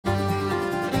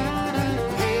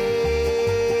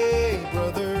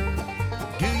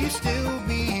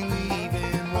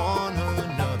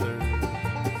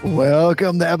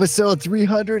Welcome to episode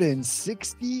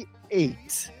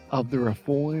 368 of the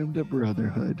Reformed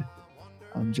Brotherhood.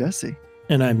 I'm Jesse.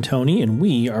 And I'm Tony, and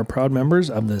we are proud members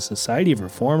of the Society of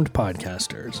Reformed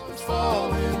Podcasters. It's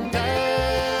falling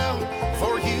down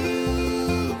for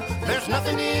you. There's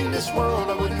nothing in this world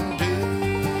I wouldn't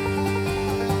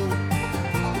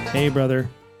do. Hey, brother.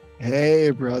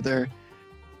 Hey, brother.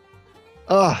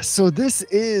 So this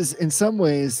is, in some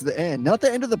ways, the end. Not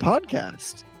the end of the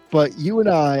podcast, but you and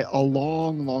I, a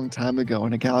long, long time ago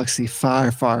in a galaxy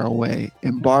far, far away,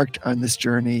 embarked on this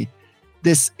journey,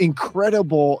 this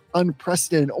incredible,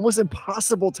 unprecedented, almost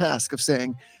impossible task of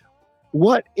saying,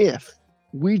 what if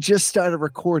we just started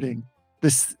recording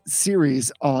this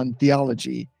series on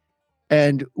theology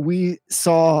and we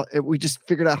just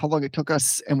figured out how long it took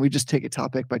us and we just take it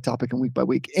topic by topic and week by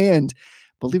week. And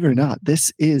believe it or not,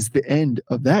 this is the end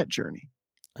of that journey.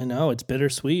 I know, it's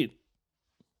bittersweet.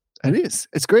 It is.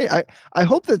 It's great. I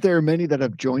hope that there are many that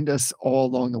have joined us all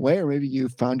along the way, or maybe you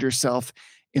found yourself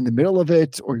in the middle of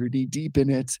it or you're knee deep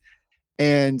in it.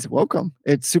 And welcome.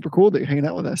 It's super cool that you're hanging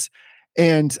out with us.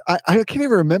 And I can't even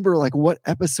remember like what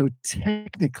episode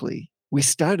technically we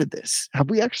started this. Have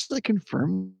we actually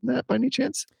confirmed that by any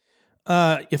chance?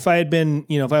 If I had been,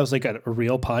 if I was like a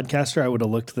real podcaster, I would have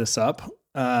looked this up.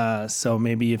 So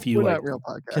maybe if you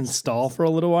can stall for a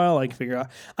little while, I can figure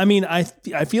out. I mean, I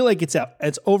feel like it's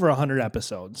over 100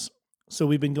 episodes. So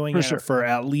we've been going at it for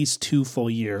at least 2 full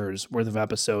years worth of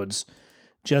episodes,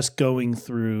 just going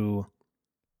through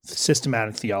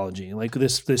systematic theology. Like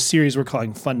this series we're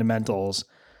calling Fundamentals,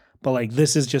 but like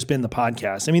this has just been the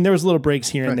podcast. I mean, there was little breaks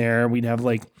here and there. We'd have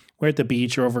like we're at the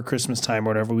beach or over Christmas time or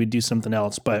whatever. We'd do something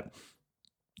else, but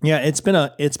yeah, it's been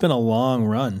a long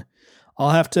run.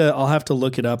 I'll have to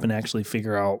look it up and actually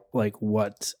figure out like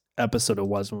what episode it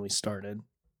was when we started.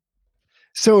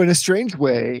 So in a strange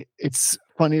way, it's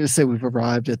funny to say we've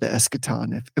arrived at the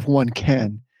eschaton, if one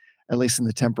can, at least in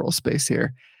the temporal space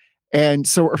here. And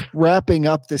so we're wrapping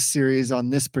up this series on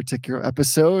this particular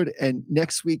episode. And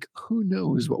next week, who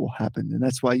knows what will happen? And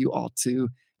that's why you ought to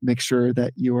make sure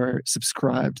that you are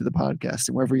subscribed to the podcast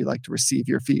and wherever you like to receive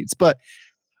your feeds. But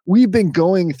we've been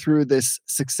going through this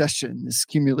succession, this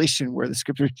accumulation where the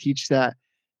scriptures teach that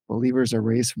believers are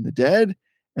raised from the dead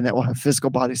and that we'll have physical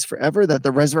bodies forever, that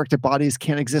the resurrected bodies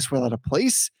can't exist without a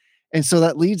place. And so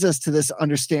that leads us to this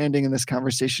understanding and this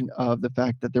conversation of the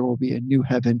fact that there will be a new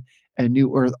heaven and a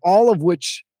new earth, all of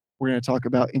which we're going to talk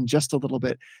about in just a little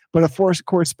bit. But of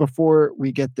course, before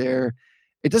we get there,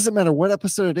 it doesn't matter what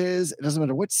episode it is. It doesn't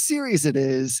matter what series it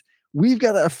is. We've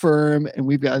got to affirm and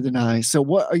we've got to deny. So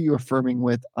what are you affirming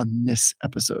with on this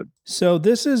episode? So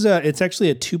this is it's actually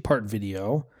a 2-part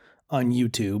video on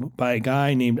YouTube by a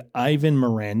guy named Ivan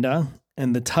Miranda.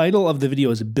 And the title of the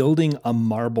video is Building a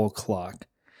Marble Clock.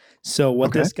 So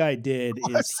what this guy did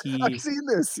is I've seen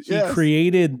this. He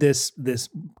created this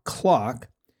clock.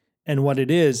 And what it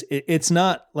is, it's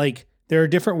not like there are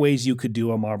different ways you could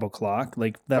do a marble clock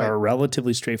like that are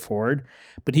relatively straightforward,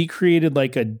 but he created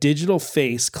like a digital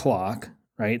face clock,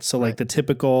 right? So like the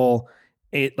typical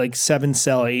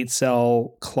 7-cell,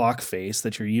 8-cell clock face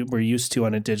that we're used to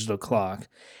on a digital clock.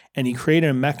 And he created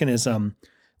a mechanism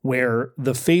where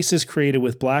the face is created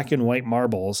with black and white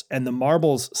marbles and the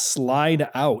marbles slide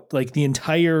out, like the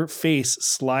entire face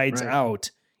slides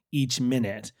out each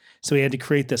minute. So he had to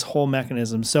create this whole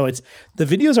mechanism. So the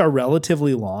videos are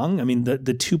relatively long. I mean, the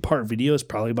 2-part video is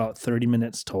probably about 30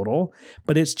 minutes total,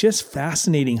 but it's just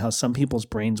fascinating how some people's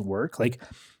brains work. Like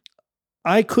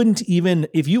I couldn't even,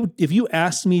 if you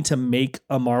asked me to make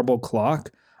a marble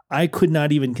clock, I could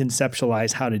not even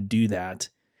conceptualize how to do that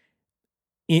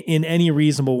in any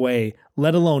reasonable way,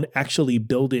 let alone actually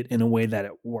build it in a way that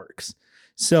it works.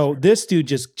 So this dude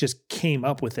just came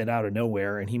up with it out of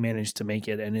nowhere and he managed to make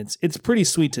it. And it's pretty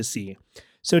sweet to see.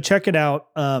 So check it out.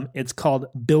 It's called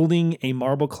Building a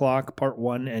Marble Clock, Part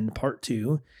 1 and Part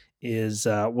 2 is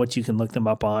what you can look them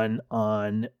up on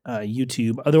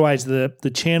YouTube. Otherwise,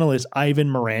 the channel is Ivan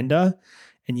Miranda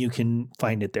and you can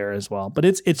find it there as well. But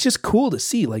it's just cool to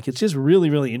see. Like, it's just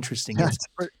really, really interesting. Yeah, it's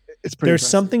pretty there's impressive.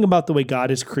 something about the way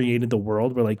God has created the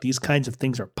world where like these kinds of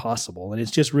things are possible. And it's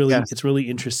just really, it's really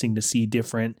interesting to see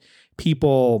different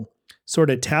people sort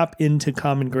of tap into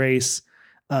common grace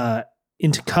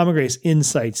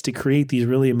insights to create these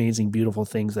really amazing, beautiful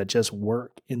things that just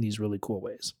work in these really cool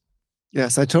ways.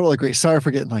 Yes, I totally agree. Sorry for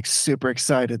getting like super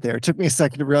excited there. It took me a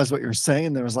second to realize what you were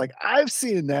saying. There was like, I've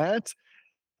seen that.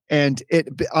 And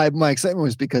my excitement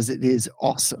was because it is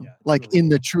awesome. Yeah, like really in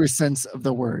the truest sense of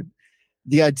the word.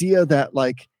 The idea that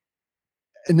like,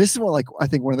 and this is what like, I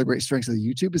think one of the great strengths of the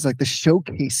YouTube is like the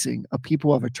showcasing of people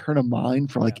who have a turn of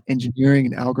mind for like engineering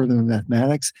and algorithm and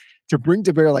mathematics to bring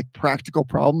to bear like practical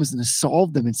problems and to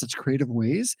solve them in such creative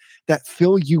ways that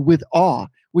fill you with awe,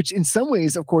 which in some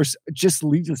ways, of course, just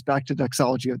leads us back to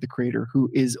doxology of the creator who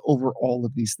is over all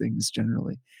of these things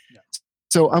generally. Yeah.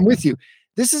 So I'm with you.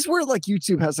 This is where like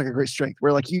YouTube has like a great strength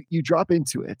where like you drop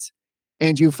into it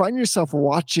and you find yourself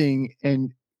watching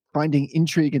and finding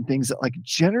intrigue in things that like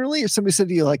generally if somebody said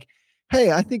to you like,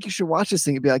 hey, I think you should watch this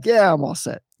thing, you'd be like, yeah, I'm all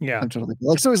set. Yeah. I'm totally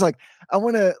like, so it's like, I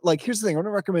want to like, here's the thing. I want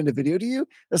to recommend a video to you.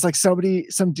 That's like some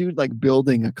dude like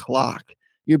building a clock.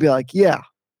 You'd be like, yeah,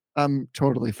 I'm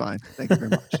totally fine. Thank you very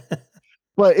much.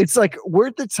 But it's like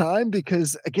worth the time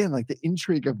because again, like the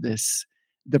intrigue of this,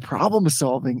 the problem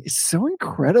solving is so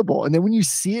incredible. And then when you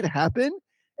see it happen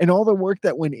and all the work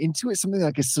that went into it, something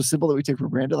like is so simple that we take for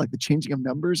granted, like the changing of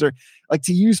numbers or like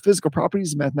to use physical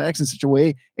properties of mathematics in such a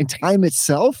way and time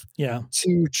itself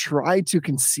to try to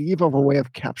conceive of a way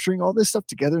of capturing all this stuff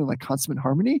together in like consummate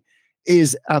harmony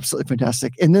is absolutely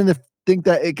fantastic. And then the think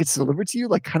that it gets delivered to you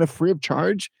like kind of free of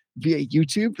charge via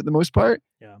YouTube for the most part.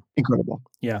 Yeah. Incredible.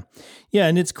 Yeah. Yeah.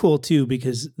 And it's cool too,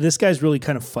 because this guy's really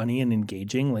kind of funny and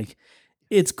engaging. Like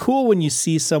it's cool when you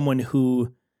see someone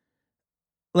who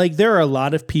like, there are a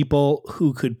lot of people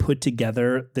who could put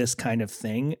together this kind of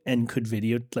thing and could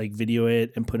video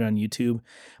it and put it on YouTube.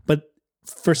 But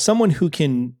for someone who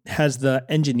has the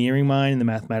engineering mind and the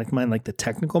mathematic mind, like the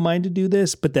technical mind to do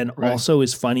this, but then also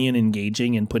is funny and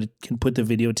engaging and can put the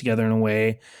video together in a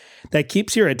way that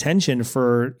keeps your attention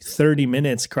for 30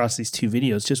 minutes across these two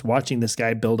videos, just watching this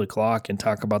guy build a clock and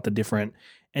talk about the different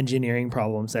engineering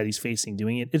problems that he's facing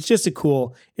doing it. It's just a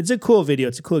cool video.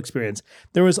 It's a cool experience.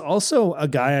 There was also a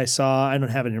guy I saw, I don't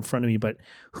have it in front of me, but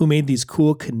who made these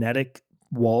cool kinetic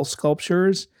wall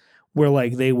sculptures where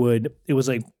like it was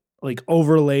like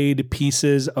overlaid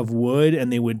pieces of wood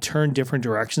and they would turn different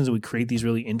directions and would create these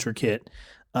really intricate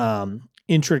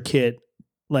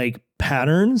like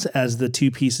patterns as the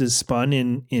two pieces spun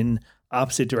in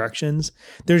opposite directions.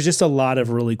 There's just a lot of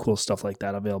really cool stuff like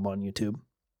that available on YouTube.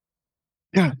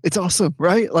 Yeah, it's awesome,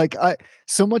 right? Like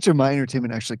so much of my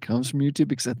entertainment actually comes from YouTube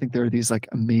because I think there are these like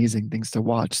amazing things to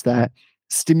watch that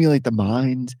stimulate the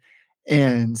mind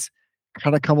and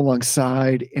kind of come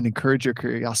alongside and encourage your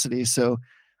curiosity. So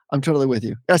I'm totally with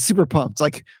you. That's super pumped.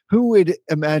 Like who would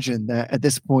imagine that at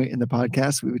this point in the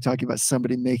podcast, we would talk about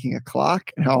somebody making a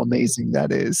clock and how amazing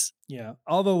that is. Yeah.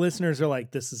 All the listeners are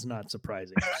like, this is not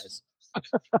surprising, guys.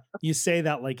 You say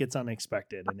that like it's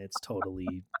unexpected and it's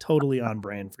totally on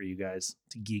brand for you guys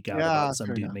to geek out about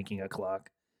some dude making a clock.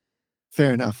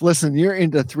 Fair enough. Listen, you're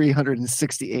into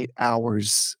 368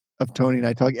 hours of Tony and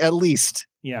I talking, at least.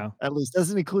 Yeah. At least.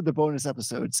 Doesn't include the bonus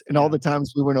episodes and all the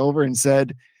times we went over and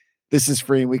said, this is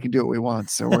free and we can do what we want.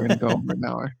 So we're going to go over an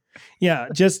hour. Yeah.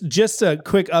 Just a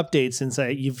quick update since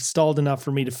you've stalled enough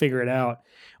for me to figure it out.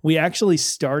 We actually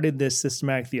started this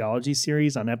systematic theology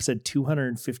series on episode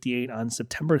 258 on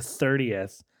September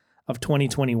 30th of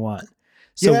 2021.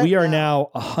 So we are now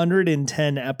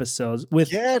 110 episodes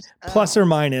with plus or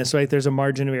minus, right? There's a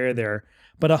margin of error there,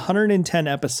 but 110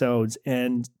 episodes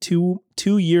and 2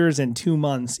 years and 2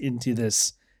 months into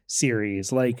this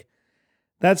series. Like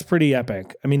that's pretty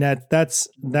epic. I mean, that's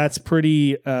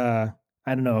pretty, I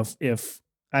don't know if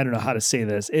I don't know how to say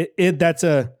this. It's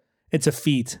a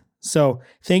feat. So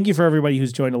thank you for everybody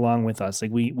who's joined along with us. Like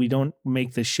we don't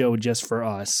make this show just for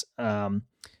us.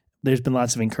 There's been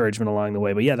lots of encouragement along the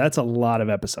way, but yeah, that's a lot of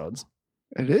episodes.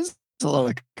 It is a lot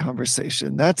of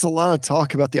conversation. That's a lot of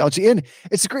talk about theology. And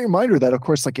it's a great reminder that of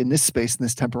course, like in this space, in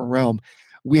this temporal realm,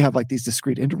 we have like these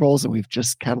discrete intervals and we've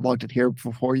just cataloged it here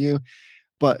for you.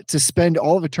 But to spend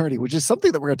all of eternity, which is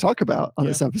something that we're going to talk about on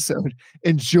this episode,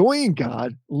 enjoying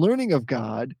God, learning of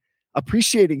God,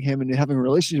 appreciating him and having a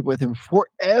relationship with him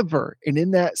forever. And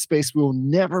in that space, we will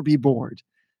never be bored.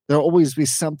 There'll always be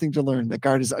something to learn. That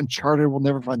God is uncharted. We'll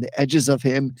never find the edges of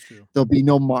him. There'll be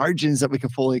no margins that we can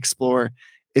fully explore.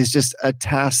 It's just a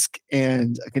task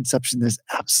and a conception that's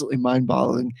absolutely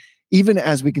mind-boggling, even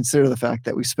as we consider the fact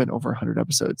that we spent over 100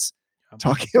 episodes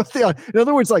talking about theology. In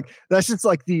other words, like that's just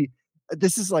like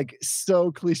this is like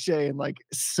so cliche and like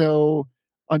so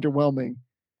underwhelming.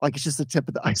 Like it's just the tip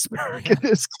of the iceberg in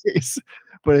this case,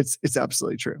 but it's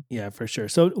absolutely true. Yeah, for sure.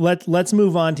 So let's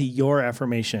move on to your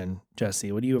affirmation,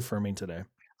 Jesse. What are you affirming today?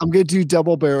 I'm going to do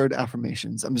double-barreled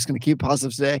affirmations. I'm just going to keep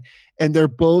positive today, and they're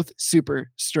both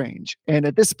super strange. And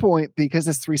at this point, because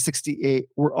it's 368,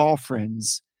 we're all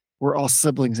friends. We're all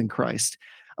siblings in Christ.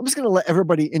 I'm just going to let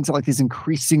everybody into like these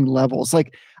increasing levels.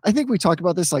 Like I think we talk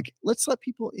about this, like let's let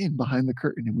people in behind the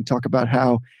curtain, and we talk about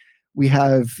how we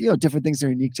have, different things that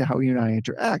are unique to how you and I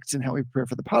interact and how we prepare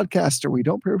for the podcast or we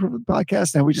don't prepare for the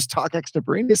podcast. And we just talk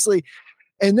extemporaneously.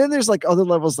 And then there's like other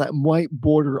levels that might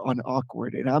border on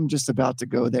awkward, and I'm just about to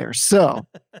go there. So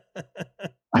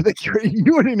I think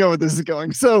you already know where this is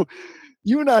going. So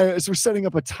you and I, as we're setting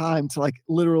up a time to like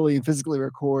literally and physically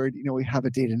record, we have a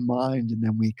date in mind, and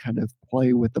then we kind of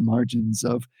play with the margins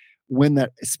of when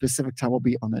that specific time will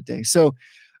be on that day. So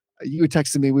you had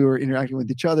texted me, we were interacting with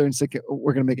each other and said,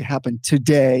 we're going to make it happen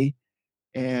today.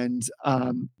 And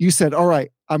you said, all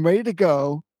right, I'm ready to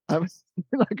go. I'm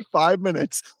in like 5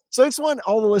 minutes. So I just want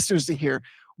all the listeners to hear,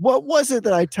 what was it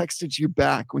that I texted you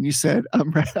back when you said, I'm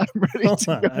ready to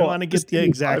go? I want to get the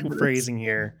exact phrasing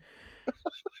here.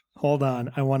 Hold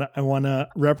on. I want to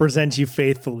represent you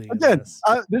faithfully. Again,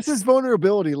 this is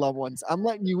vulnerability, loved ones. I'm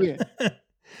letting you in.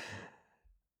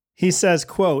 He says,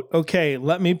 quote, okay,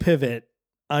 let me pivot.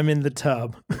 I'm in the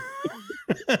tub.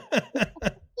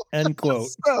 End quote.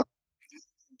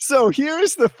 So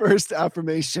here's the first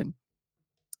affirmation.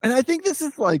 And I think this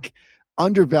is like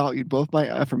undervalued. Both my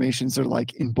affirmations are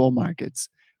like in bull markets,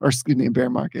 or excuse me, in bear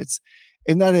markets.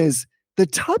 And that is, the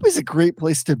tub is a great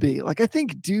place to be. Like, I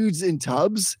think dudes in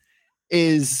tubs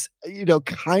is,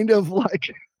 kind of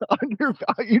like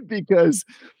undervalued because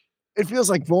it feels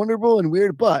like vulnerable and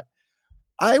weird. But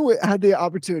I had the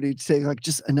opportunity to take like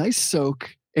just a nice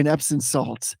soak in Epsom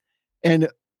salt, and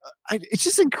it's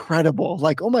just incredible.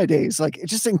 Like, oh my days, like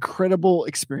it's just incredible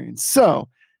experience. So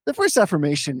the first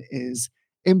affirmation is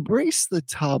embrace the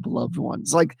tub, loved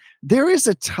ones. Like, there is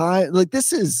a time, like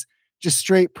this is just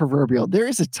straight proverbial. There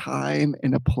is a time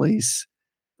and a place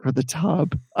for the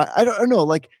tub. I don't know.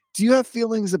 Like, do you have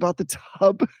feelings about the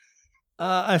tub?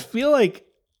 I feel like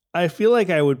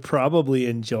I would probably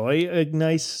enjoy a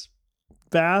nice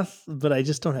bath, but I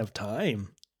just don't have time.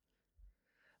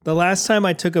 The last time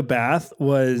I took a bath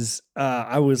was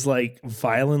I was like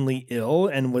violently ill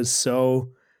and was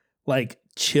so like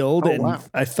chilled, and wow.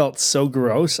 I felt so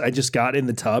gross. I just got in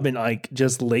the tub and like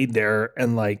just laid there,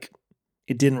 and like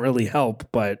it didn't really help,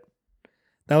 but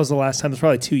that was the last time. It was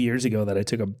probably 2 years ago that I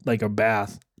took a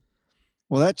bath.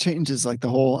 Well, that changes like the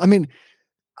whole, I mean,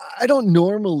 I don't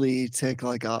normally take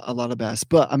like a lot of baths,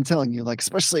 but I'm telling you, like,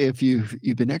 especially if you've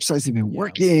been exercising, you've been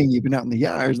working, you've been out in the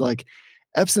yard, like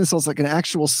Epsom salt's like an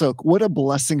actual soak. What a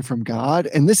blessing from God.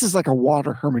 And this is like a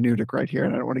water hermeneutic right here.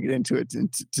 And I don't want to get into it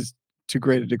to too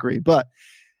great a degree, but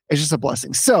it's just a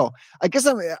blessing. So I guess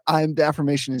the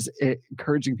affirmation is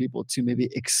encouraging people to maybe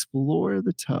explore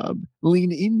the tub,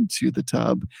 lean into the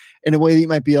tub in a way that you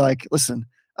might be like, listen,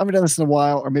 I haven't done this in a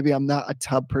while, or maybe I'm not a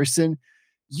tub person.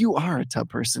 You are a tub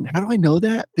person. How do I know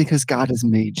that? Because God has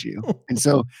made you. And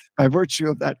so by virtue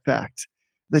of that fact,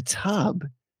 the tub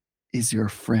is your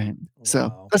friend.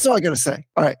 So that's all I got to say.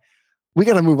 All right. We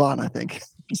got to move on, I think.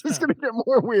 This is going to get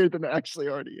more weird than it actually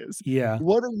already is. Yeah.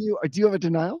 What are you? Do you have a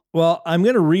denial? Well, I'm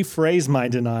going to rephrase my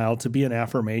denial to be an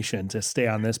affirmation to stay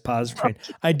on this positive train.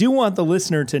 I do want the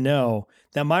listener to know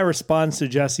that my response to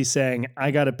Jesse saying,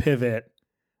 I got to pivot,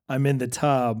 I'm in the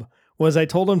tub, was I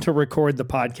told him to record the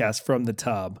podcast from the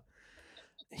tub.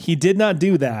 He did not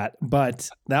do that, but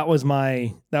that was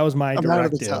my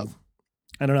directive.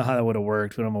 I don't know how that would have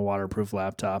worked, but I'm a waterproof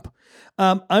laptop.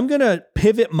 I'm going to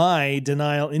pivot my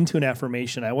denial into an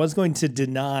affirmation. I was going to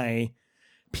deny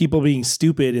people being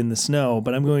stupid in the snow,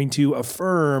 but I'm going to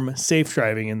affirm safe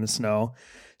driving in the snow.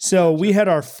 So we had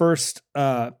our first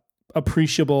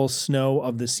appreciable snow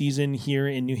of the season here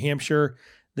in New Hampshire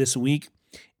this week,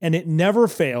 and it never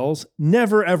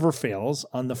ever fails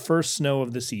on the first snow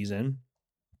of the season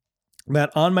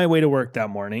that on my way to work that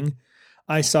morning,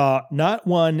 I saw not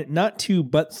one, not two,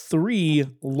 but 3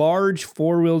 large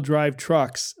 4-wheel drive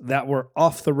trucks that were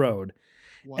off the road.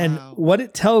 Wow. And what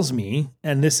it tells me,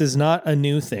 and this is not a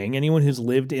new thing, anyone who's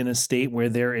lived in a state where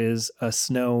there is a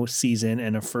snow season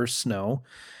and a first snow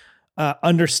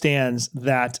understands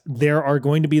that there are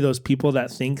going to be those people that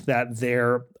think that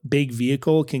their big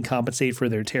vehicle can compensate for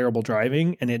their terrible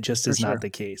driving, and it just is not the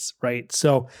case, right?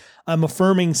 So I'm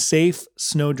affirming safe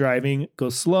snow driving. Go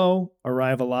slow,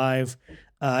 arrive alive.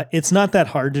 It's not that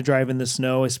hard to drive in the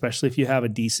snow, especially if you have a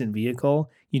decent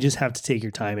vehicle. You just have to take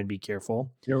your time and be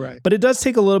careful. You're right. But it does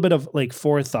take a little bit of like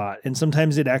forethought, and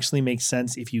sometimes it actually makes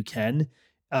sense if you can,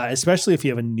 especially if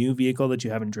you have a new vehicle that you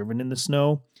haven't driven in the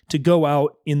snow, to go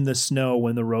out in the snow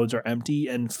when the roads are empty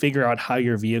and figure out how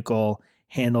your vehicle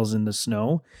handles in the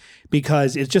snow,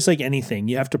 because it's just like anything.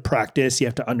 You have to practice, you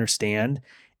have to understand,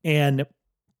 and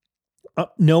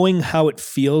knowing how it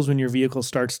feels when your vehicle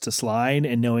starts to slide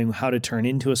and knowing how to turn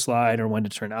into a slide or when to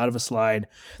turn out of a slide,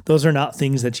 those are not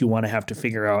things that you want to have to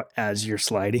figure out as you're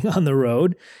sliding on the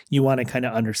road. You want to kind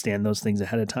of understand those things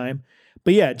ahead of time.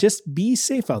 But yeah, just be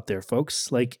safe out there,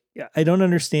 folks. Like, I don't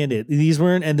understand it. These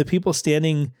weren't, and the people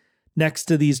standing next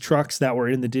to these trucks that were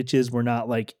in the ditches were not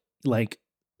like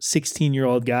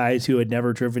 16-year-old guys who had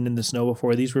never driven in the snow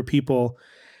before. These were people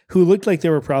who looked like they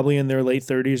were probably in their late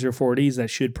 30s or 40s that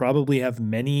should probably have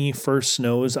many first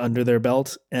snows under their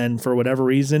belt. And for whatever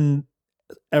reason,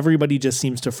 everybody just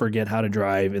seems to forget how to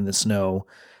drive in the snow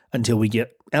until we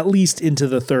get at least into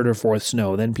the third or fourth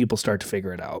snow. Then people start to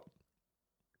figure it out.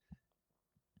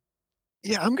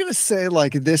 Yeah, I'm gonna say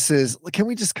like this is. Can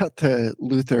we just cut to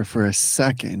Luther for a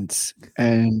second?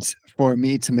 And for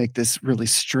me to make this really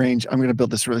strange, I'm gonna build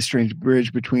this really strange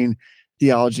bridge between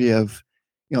theology of,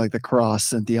 like the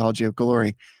cross and theology of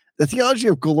glory. The theology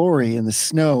of glory in the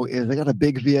snow is I got a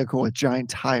big vehicle with giant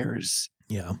tires,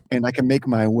 Yeah. and I can make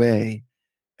my way.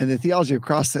 And the theology of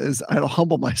cross says I'll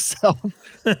humble myself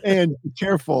and be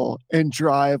careful and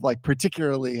drive like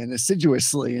particularly and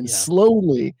assiduously and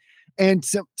slowly. And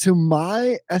to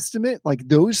my estimate, like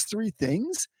those three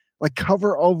things like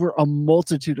cover over a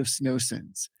multitude of snow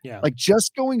sins. Yeah. Like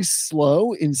just going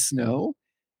slow in snow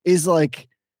is like,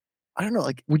 I don't know,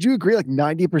 like, would you agree like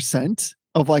 90%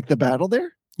 of like the battle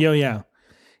there? Yeah.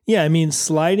 I mean,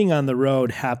 sliding on the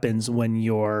road happens when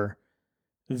your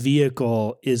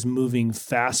vehicle is moving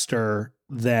faster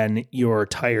than your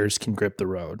tires can grip the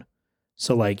road.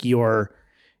 So like your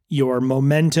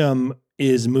momentum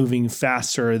is moving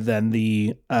faster than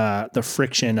the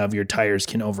friction of your tires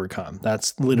can overcome.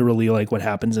 That's literally like what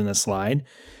happens in a slide.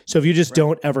 So if you just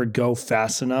don't ever go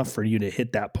fast enough for you to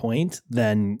hit that point,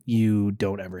 then you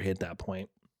don't ever hit that point.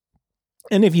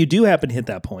 And if you do happen to hit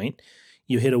that point,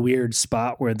 you hit a weird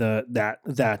spot where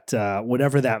that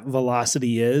whatever that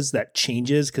velocity is that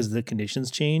changes because the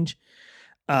conditions change.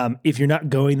 If you're not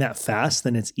going that fast,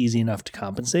 then it's easy enough to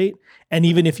compensate. And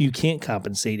even if you can't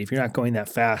compensate, if you're not going that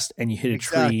fast and you hit a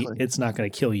tree, it's not going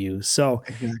to kill you. So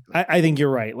I think you're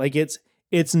right. Like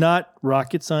it's not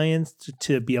rocket science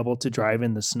to be able to drive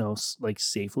in the snow like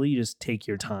safely. You just take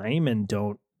your time and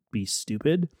don't be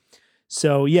stupid.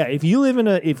 So yeah, if you live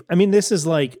this is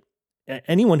like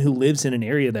anyone who lives in an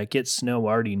area that gets snow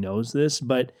already knows this,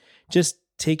 but just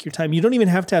take your time. You don't even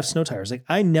have to have snow tires. Like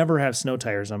I never have snow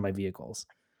tires on my vehicles.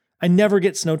 I never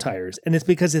get snow tires, and it's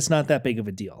because it's not that big of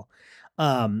a deal.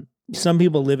 Some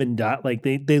people live in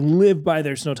they live by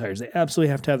their snow tires. They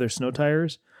absolutely have to have their snow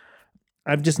tires.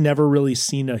 I've just never really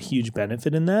seen a huge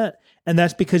benefit in that. And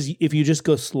that's because if you just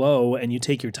go slow and you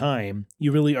take your time,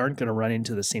 you really aren't going to run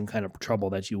into the same kind of trouble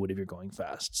that you would if you're going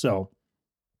fast. So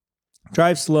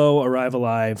drive slow, arrive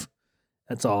alive.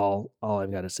 That's all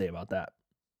I've got to say about that.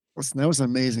 Listen, that was an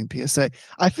amazing PSA.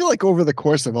 I feel like over the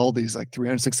course of all these like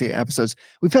 368 episodes,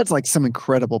 we've had like some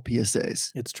incredible PSAs.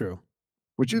 It's true.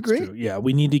 Would you agree? True. Yeah,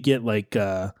 we need to get like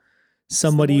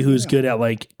somebody who's good at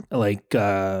like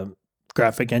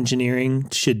graphic engineering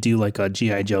should do like a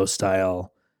G.I. Joe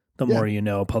style, the more you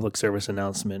know, public service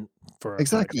announcement for our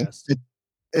podcast.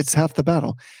 It's half the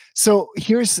battle. So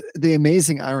here's the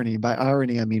amazing irony. By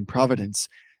irony, I mean providence.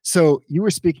 So you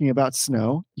were speaking about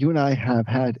snow. You and I have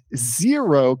had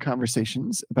zero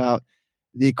conversations about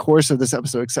the course of this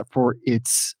episode, except for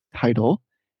its title,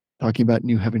 talking about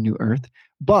new heaven, new earth.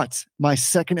 But my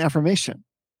second affirmation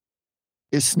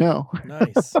is snow.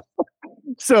 Nice.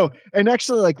 So, and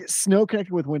actually like snow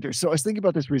connected with winter. So I was thinking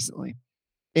about this recently,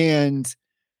 and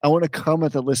I want to come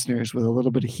at the listeners with a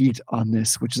little bit of heat on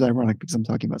this, which is ironic because I'm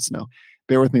talking about snow.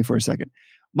 Bear with me for a second.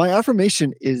 My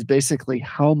affirmation is basically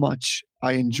how much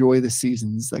I enjoy the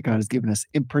seasons that God has given us,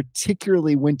 in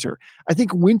particularly winter. I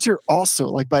think winter also,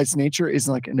 like by its nature, is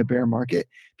like in a bear market.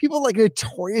 People like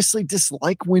notoriously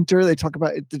dislike winter. They talk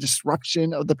about the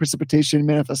disruption of the precipitation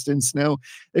manifested in snow.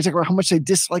 They talk about how much they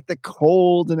dislike the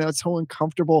cold and how it's so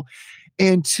uncomfortable.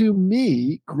 And to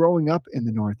me, growing up in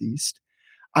the Northeast,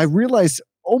 I realized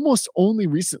almost only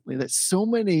recently that so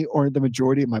many, or the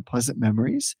majority of my pleasant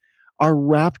memories are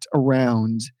wrapped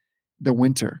around the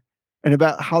winter, and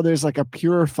about how there's like a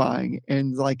purifying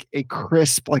and like a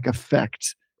crisp like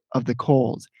effect of the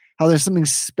cold, how there's something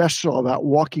special about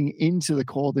walking into the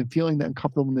cold and feeling the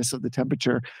uncomfortableness of the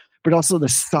temperature, but also the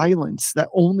silence that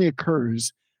only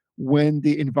occurs when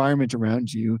the environment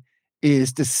around you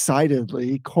is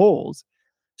decidedly cold.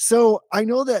 So I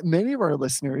know that many of our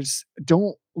listeners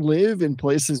don't live in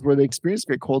places where they experience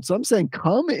great cold. So I'm saying,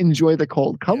 come enjoy the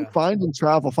cold. Come find and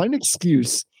travel. Find an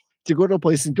excuse to go to a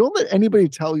place, and don't let anybody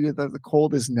tell you that the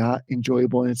cold is not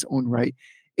enjoyable in its own right.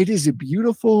 It is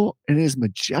beautiful and it is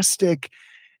majestic.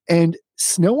 And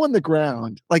snow on the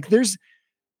ground, like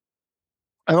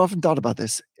I've often thought about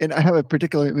this, and I have a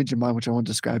particular image in mind which I won't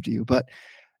describe to you. But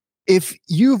if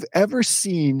you've ever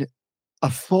seen a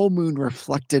full moon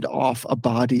reflected off a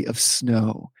body of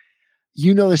snow,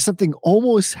 there's something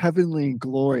almost heavenly and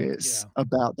glorious Yeah.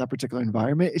 about that particular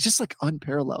environment. It's just like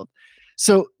unparalleled.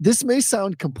 So this may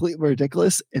sound completely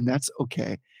ridiculous, and that's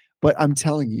okay. But I'm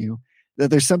telling you that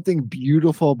there's something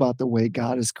beautiful about the way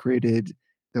God has created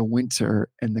the winter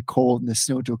and the cold and the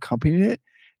snow to accompany it,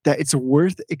 that it's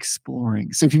worth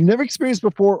exploring. So if you've never experienced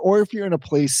before, or if you're in a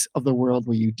place of the world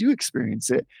where you do experience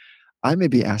it, I may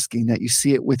be asking that you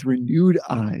see it with renewed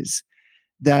eyes,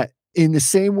 that in the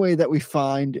same way that we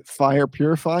find fire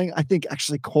purifying, I think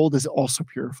actually cold is also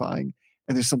purifying.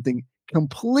 And there's something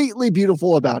completely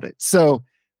beautiful about it. So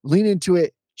lean into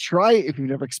it, try it if you've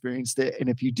never experienced it. And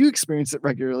if you do experience it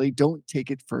regularly, don't take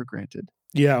it for granted.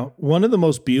 Yeah, one of the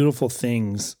most beautiful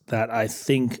things that I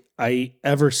think I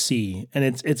ever see, and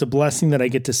it's a blessing that I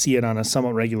get to see it on a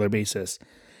somewhat regular basis,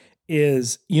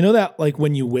 is that like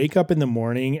when you wake up in the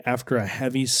morning after a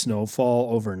heavy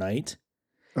snowfall overnight,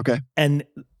 Okay. and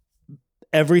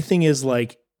everything is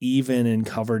like even and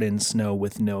covered in snow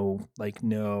with no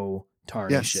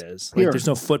tarnishes. Like Pure. there's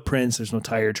no footprints, there's no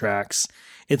tire tracks.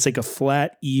 It's like a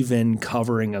flat, even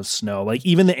covering of snow. Like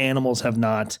even the animals have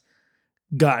not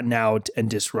gotten out and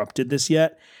disrupted this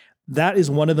yet. That is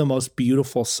one of the most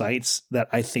beautiful sights that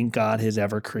I think God has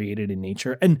ever created in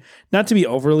nature. And not to be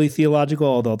overly theological,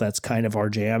 although that's kind of our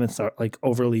jam. It's like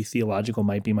overly theological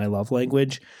might be my love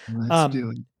language. Let's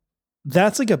do it.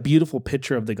 That's like a beautiful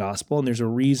picture of the gospel. And there's a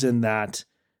reason that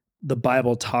the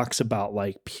Bible talks about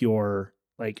like pure,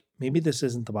 like maybe this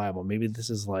isn't the Bible. Maybe this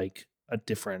is like a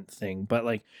different thing, but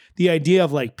like the idea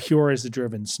of like pure as the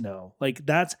driven snow, like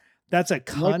that's a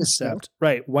concept,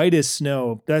 right? White as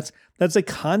snow. That's a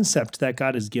concept that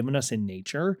God has given us in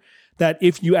nature, that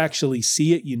if you actually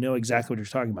see it, you know exactly what you're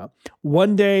talking about.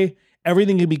 One day,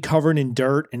 everything can be covered in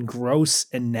dirt and gross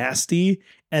and nasty.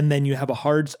 And then you have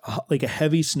like a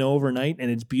heavy snow overnight,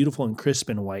 and it's beautiful and crisp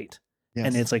and white. Yes.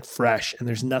 And it's like fresh, and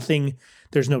there's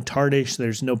no tarnish,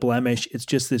 there's no blemish. It's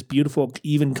just this beautiful,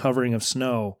 even covering of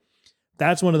snow.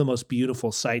 That's one of the most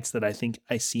beautiful sights that I think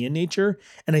I see in nature.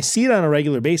 And I see it on a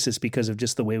regular basis because of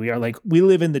just the way we are. Like we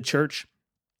live in the church.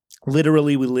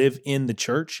 Literally, we live in the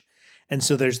church. And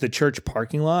so there's the church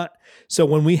parking lot. So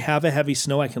when we have a heavy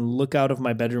snow, I can look out of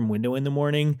my bedroom window in the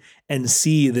morning and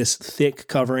see this thick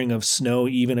covering of snow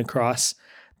even across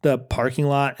the parking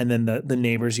lot. And then the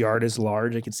neighbor's yard is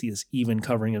large. I can see this even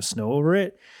covering of snow over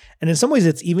it. And in some ways,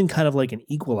 it's even kind of like an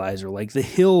equalizer, like the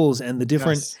hills and the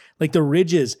different, like the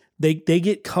ridges, they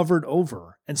get covered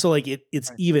over. And so like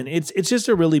it's even, it's just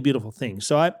a really beautiful thing.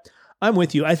 So I'm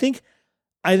with you. I think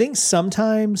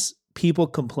sometimes people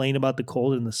complain about the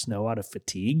cold and the snow out of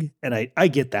fatigue. And I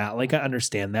get that. Like I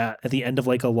understand that at the end of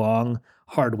like a long,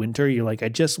 hard winter, you're like, I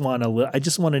just want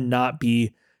to not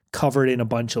be covered in a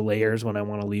bunch of layers when I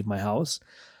want to leave my house.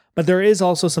 But there is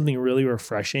also something really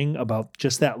refreshing about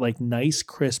just that like nice,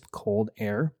 crisp, cold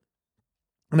air.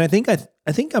 And I think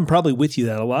I'm probably with you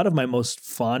that a lot of my most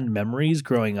fond memories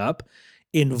growing up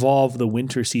involve the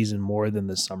winter season more than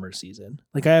the summer season.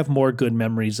 Like I have more good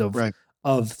memories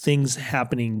of things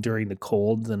happening during the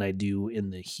cold than I do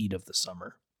in the heat of the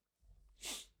summer.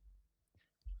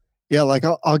 Yeah, like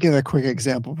I'll give a quick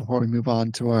example before we move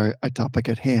on to our topic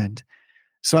at hand.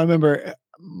 So I remember,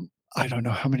 I don't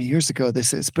know how many years ago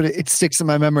this is, but it sticks in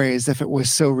my memory as if it was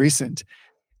so recent.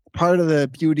 Part of the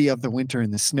beauty of the winter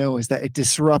and the snow is that it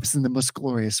disrupts in the most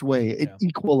glorious way. It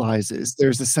equalizes.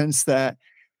 There's a sense that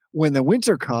when the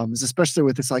winter comes, especially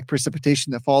with this like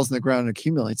precipitation that falls in the ground and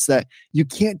accumulates, that you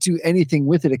can't do anything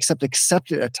with it except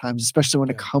accept it at times, especially when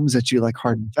it comes at you like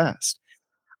hard and fast.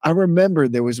 I remember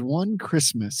there was one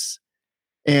Christmas,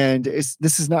 and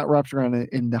this is not wrapped around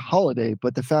in the holiday,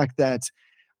 but the fact that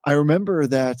I remember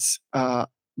that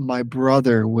my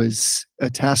brother was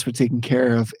tasked with taking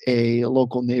care of a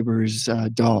local neighbor's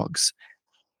dogs.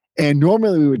 And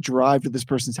normally we would drive to this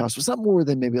person's house. It was not more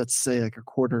than maybe, let's say, like a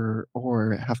quarter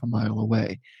or half a mile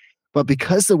away. But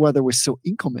because the weather was so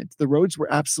inclement, the roads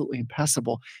were absolutely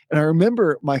impassable. And I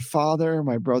remember my father,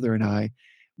 my brother, and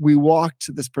we walked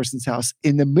to this person's house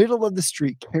in the middle of the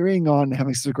street, carrying on and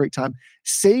having such a great time,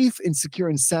 safe and secure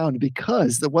and sound,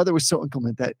 because the weather was so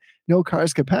inclement that no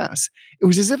cars could pass. It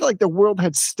was as if like the world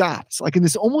had stopped, like in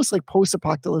this almost like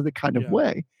post-apocalyptic kind of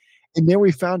way. And there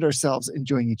we found ourselves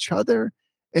enjoying each other,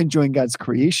 enjoying God's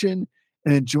creation,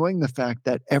 and enjoying the fact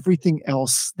that everything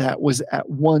else that was at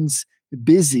once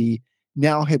busy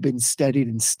now had been steadied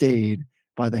and stayed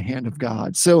by the hand of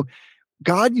God. So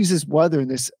God uses weather in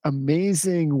this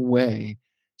amazing way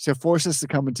to force us to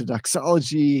come into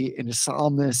doxology, into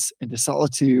psalmness, into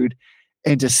solitude,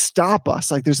 and to stop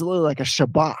us. Like there's a little like a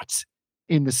Shabbat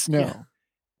in the snow. Yeah.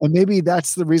 And maybe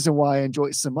that's the reason why I enjoy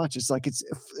it so much. It's like it's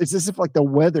as if like the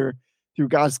weather through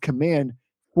God's command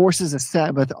forces a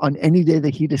Sabbath on any day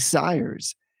that he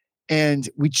desires. And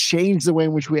we change the way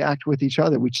in which we act with each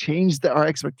other. We change our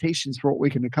expectations for what we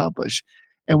can accomplish.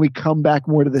 And we come back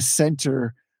more to the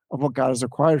center of what God has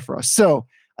required for us. So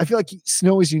I feel like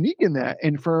snow is unique in that.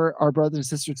 And for our brothers and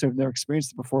sisters who have never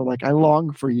experienced it before, like I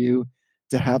long for you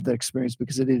to have that experience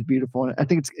because it is beautiful. And I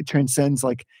think it transcends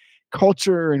like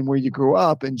culture and where you grew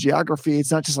up and geography.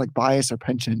 It's not just like bias or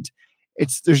penchant.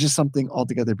 There's just something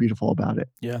altogether beautiful about it.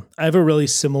 Yeah. I have a really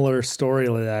similar story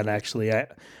to that, actually.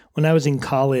 When I was in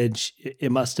college,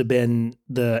 it must have been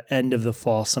the end of the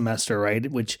fall semester, right?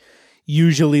 Which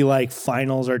usually like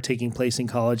finals are taking place in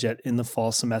college in the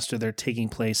fall semester. They're taking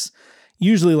place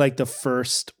usually like the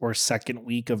first or second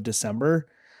week of December.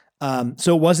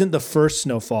 So it wasn't the first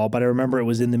snowfall, but I remember it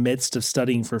was in the midst of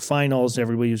studying for finals.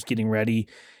 Everybody was getting ready.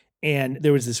 And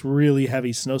there was this really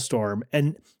heavy snowstorm.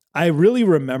 And I really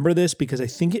remember this because I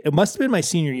think it must have been my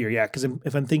senior year. Yeah. Because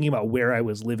if I'm thinking about where I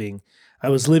was living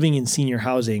in senior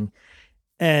housing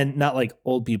and not like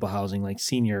old people housing, like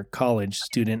senior college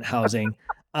student housing.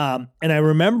 And I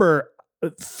remember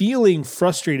feeling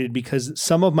frustrated because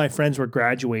some of my friends were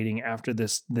graduating after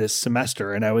this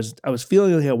semester. And I was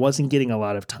feeling like I wasn't getting a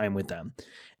lot of time with them.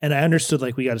 And I understood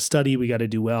like we got to study, we got to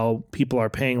do well. People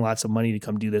are paying lots of money to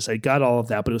come do this. I got all of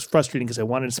that, but it was frustrating because I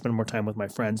wanted to spend more time with my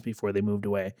friends before they moved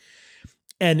away.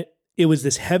 And it was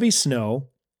this heavy snow.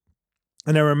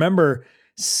 And I remember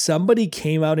somebody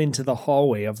came out into the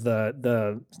hallway of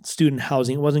the student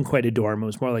housing. It wasn't quite a dorm. It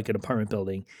was more like an apartment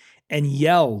building and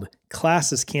yelled,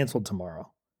 "Class is canceled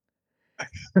tomorrow."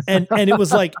 And it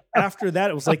was like, after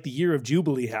that, it was like the year of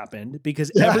Jubilee happened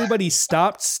because everybody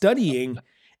stopped studying.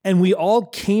 And we all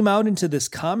came out into this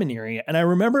common area. And I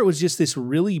remember it was just this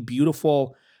really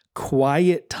beautiful,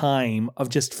 quiet time of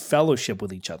just fellowship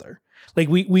with each other. Like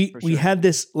we had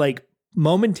this like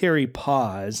momentary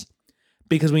pause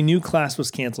because we knew class was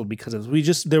canceled because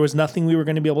there was nothing we were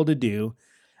going to be able to do.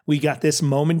 We got this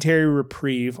momentary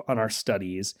reprieve on our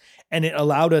studies and it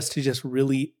allowed us to just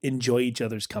really enjoy each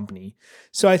other's company.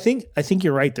 So I think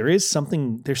you're right. There's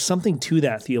something to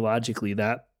that theologically,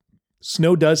 that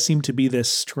snow does seem to be this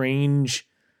strange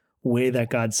way that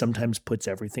God sometimes puts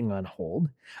everything on hold.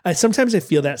 Sometimes I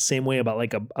feel that same way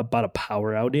about about a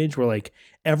power outage where like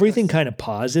everything kind of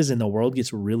pauses and the world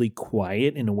gets really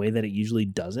quiet in a way that it usually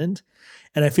doesn't.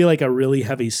 And I feel like a really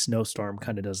heavy snowstorm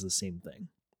kind of does the same thing.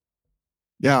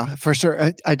 Yeah, for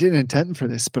sure. I didn't intend for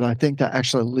this, but I think that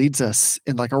actually leads us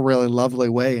in like a really lovely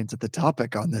way into the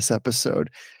topic on this episode.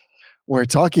 We're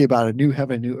talking about a new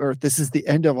heaven, new earth. This is the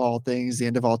end of all things, the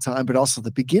end of all time, but also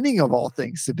the beginning of all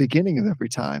things, the beginning of every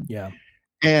time. Yeah.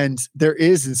 And there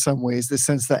is, in some ways, the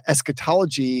sense that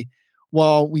eschatology,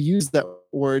 while we use that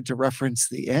word to reference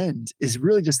the end, is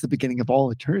really just the beginning of all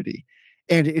eternity.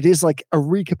 And it is like a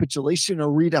recapitulation, a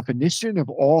redefinition of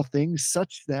all things,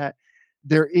 such that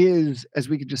there is, as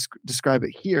we could just describe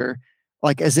it here,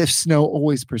 like as if snow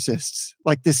always persists,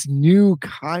 like this new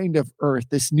kind of earth,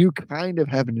 this new kind of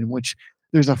heaven in which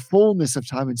there's a fullness of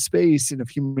time and space and of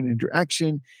human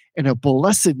interaction and a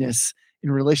blessedness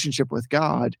in relationship with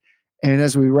God. And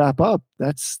as we wrap up,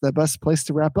 that's the best place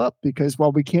to wrap up, because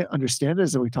while we can't understand it,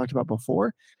 as we talked about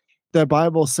before, the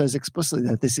Bible says explicitly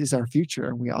that this is our future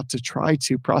and we ought to try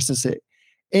to process it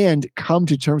and come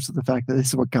to terms with the fact that this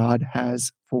is what God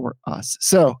has for us.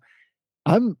 So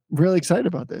I'm really excited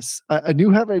about this, a new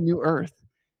heaven, a new earth.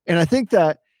 And I think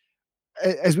that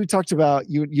as we talked about,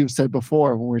 you've said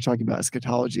before, when we were talking about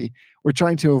eschatology, we're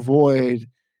trying to avoid,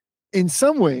 in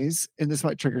some ways, and this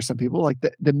might trigger some people, like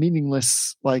the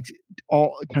meaningless, like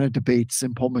all kind of debates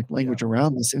and polemic language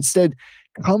around this. Instead,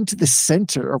 come to the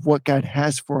center of what God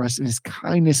has for us in his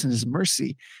kindness and his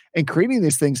mercy. And creating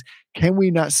these things, can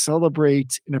we not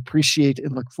celebrate and appreciate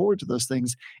and look forward to those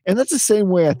things? And that's the same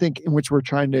way, I think, in which we're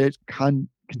trying to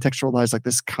contextualize like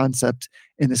this concept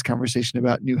in this conversation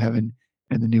about new heaven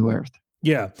and the new earth.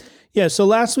 Yeah. Yeah. So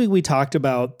last week we talked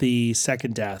about the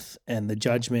second death and the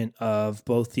judgment of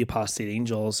both the apostate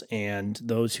angels and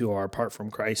those who are apart from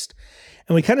Christ.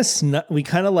 And we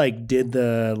kind of like did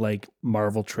the like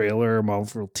Marvel trailer,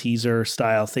 Marvel teaser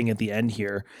style thing at the end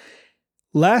here.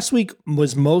 Last week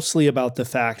was mostly about the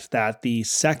fact that the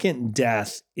second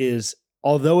death is,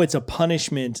 although it's a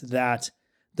punishment that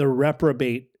the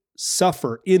reprobate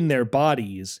suffer in their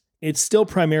bodies, it's still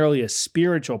primarily a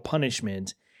spiritual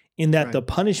punishment, in that the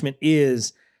punishment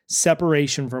is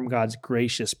separation from God's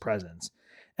gracious presence.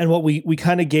 And what we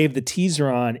kind of gave the teaser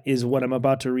on is what I'm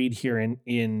about to read here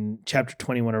in chapter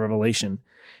 21 of Revelation.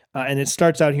 And it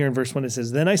starts out here in verse 1. It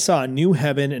says, "Then I saw a new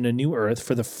heaven and a new earth,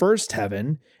 for the first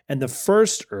heaven and the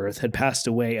first earth had passed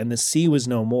away, and the sea was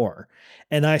no more.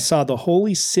 And I saw the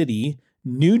holy city,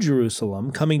 New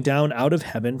Jerusalem, coming down out of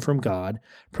heaven from God,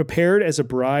 prepared as a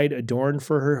bride adorned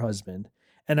for her husband.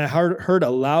 And I heard a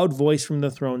loud voice from the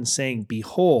throne saying,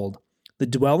 Behold, the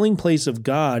dwelling place of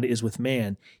God is with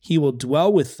man. He will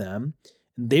dwell with them,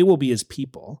 and they will be his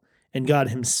people, and God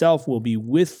himself will be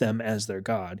with them as their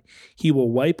God. He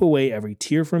will wipe away every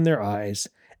tear from their eyes,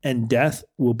 and death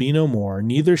will be no more.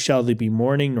 Neither shall there be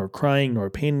mourning, nor crying, nor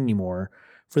pain anymore,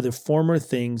 for the former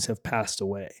things have passed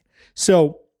away.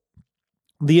 So,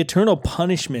 the eternal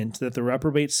punishment that the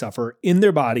reprobates suffer in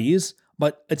their bodies,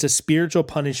 but it's a spiritual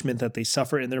punishment that they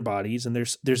suffer in their bodies, and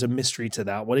there's a mystery to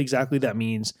that. What exactly that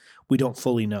means, we don't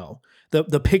fully know.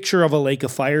 The picture of a lake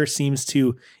of fire seems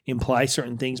to imply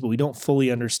certain things, but we don't fully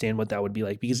understand what that would be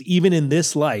like, because even in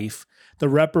this life, the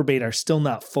reprobate are still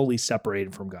not fully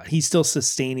separated from God. He's still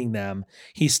sustaining them.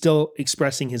 He's still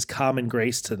expressing his common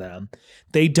grace to them.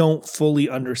 They don't fully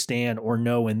understand or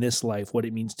know in this life what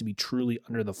it means to be truly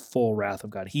under the full wrath of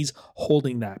God. He's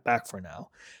holding that back for now.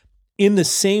 In the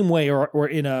same way, or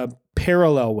in a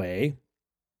parallel way,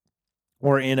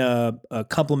 or in a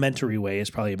complementary way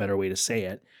is probably a better way to say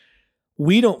it,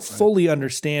 we don't fully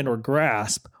understand or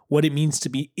grasp what it means to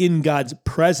be in God's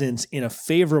presence in a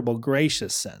favorable,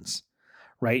 gracious sense.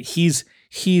 Right?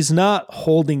 He's not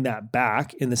holding that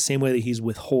back in the same way that he's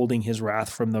withholding his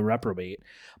wrath from the reprobate,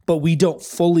 but we don't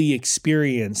fully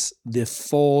experience the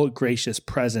full gracious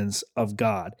presence of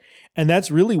God. And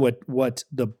that's really what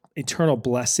the eternal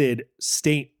blessed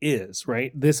state is,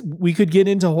 right? We could get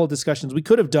into whole discussions. We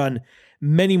could have done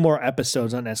many more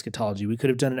episodes on eschatology. We could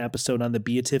have done an episode on the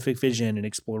beatific vision and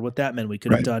explored what that meant. We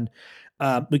could have done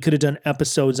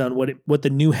episodes on what the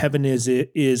new heaven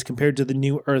is compared to the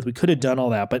new earth. We could have done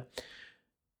all that, but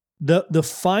the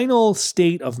final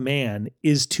state of man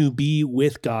is to be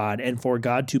with God and for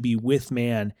God to be with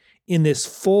man in this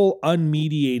full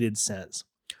unmediated sense.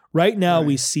 Right now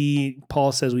we see,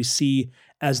 Paul says, we see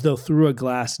as though through a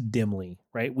glass dimly,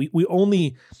 right? We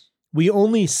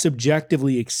only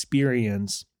subjectively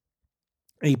experience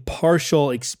a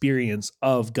partial experience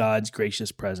of God's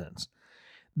gracious presence.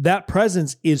 That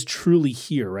presence is truly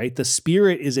here, right? The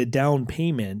Spirit is a down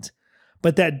payment,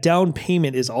 but that down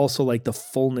payment is also like the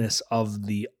fullness of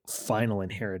the final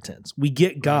inheritance. We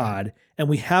get God and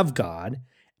we have God,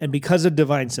 and because of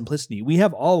divine simplicity, we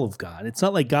have all of God. It's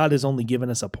not like God has only given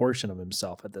us a portion of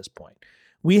himself at this point.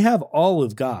 We have all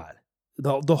of God.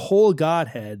 The whole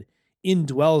Godhead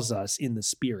indwells us in the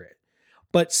Spirit,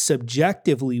 but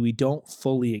subjectively, we don't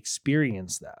fully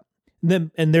experience that.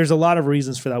 And there's a lot of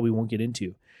reasons for that we won't get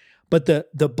into. But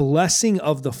the blessing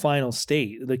of the final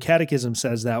state, the Catechism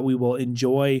says that we will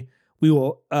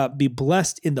be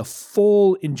blessed in the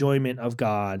full enjoyment of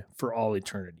God for all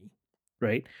eternity,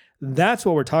 right? That's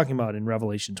what we're talking about in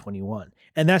Revelation 21.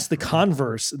 And that's the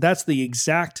converse. That's the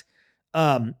exact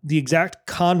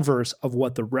converse of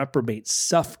what the reprobates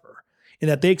suffer, in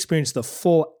that they experience the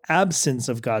full absence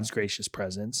of God's gracious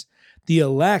presence. The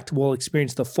elect will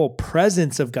experience the full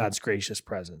presence of God's gracious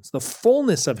presence, the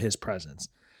fullness of his presence.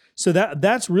 So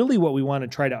that's really what we want to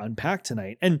try to unpack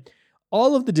tonight. And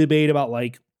all of the debate about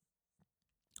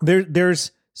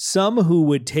there's some who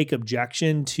would take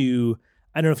objection to,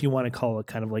 I don't know if you want to call it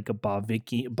kind of like a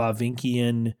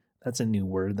Bavinkian, that's a new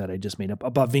word that I just made up, a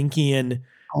Bavinkian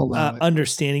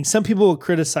understanding. Some people will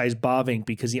criticize Bavinck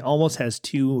because he almost has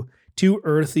too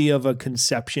earthy of a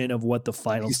conception of what the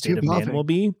final state of man will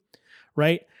be,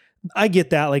 right? I get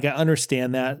that. I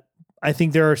understand that. I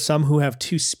think there are some who have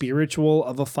too spiritual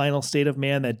of a final state of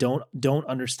man that don't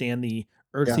understand the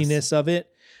earthiness of it.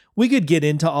 We could get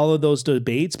into all of those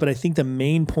debates, but I think the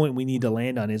main point we need to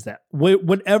land on is that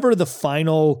whatever the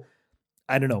final,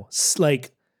 I don't know,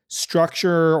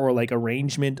 structure or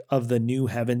arrangement of the new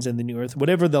heavens and the new earth,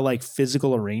 whatever the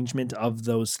physical arrangement of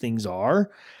those things are,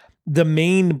 the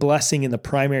main blessing and the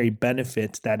primary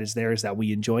benefit that is there is that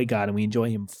we enjoy God, and we enjoy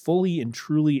him fully and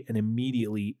truly and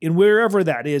immediately in wherever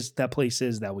that place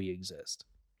is that we exist.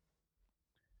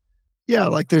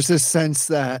 Yeah, there's this sense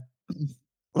that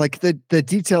the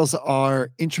details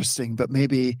are interesting, but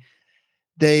maybe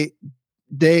they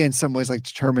in some ways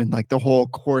determine the whole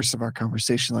course of our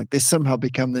conversation. They somehow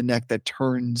become the neck that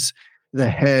turns the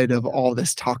head of all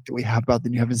this talk that we have about the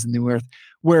new heavens and new earth,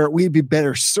 where we'd be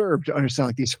better served to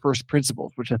understand these first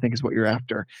principles, which I think is what you're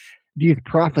after. These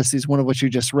prophecies, one of which you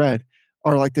just read,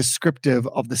 are descriptive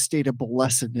of the state of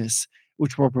blessedness,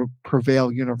 which will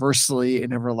prevail universally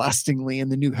and everlastingly in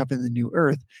the new heaven and the new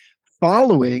earth,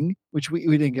 following, which we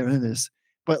didn't get into this,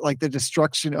 but the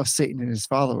destruction of Satan and his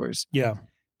followers. Yeah.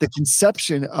 The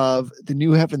conception of the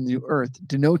new heaven and the new earth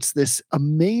denotes this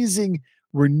amazing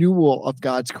renewal of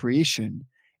God's creation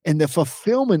and the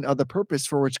fulfillment of the purpose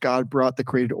for which God brought the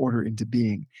created order into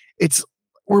being.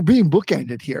 We're being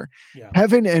bookended here. Yeah.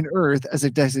 Heaven and earth as a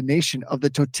designation of the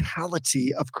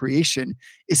totality of creation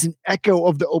is an echo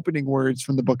of the opening words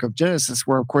from the book of Genesis,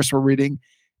 where, of course, we're reading,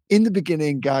 in the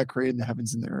beginning, God created the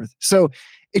heavens and the earth. So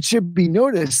it should be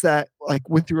noticed that, like,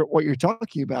 with what you're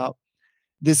talking about,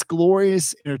 this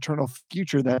glorious and eternal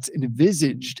future that's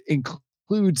envisaged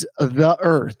includes the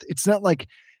earth. It's not like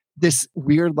this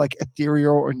weird, like,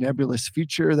 ethereal or nebulous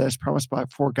future that is promised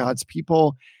for God's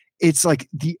people. It's like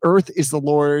the earth is the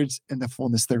Lord's and the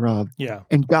fullness thereof. Yeah.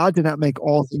 And God did not make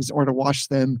all things in order to watch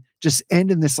them just end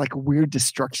in this like weird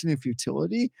destruction and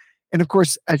futility. And of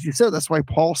course, as you said, that's why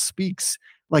Paul speaks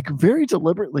like very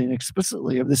deliberately and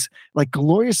explicitly of this like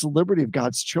glorious liberty of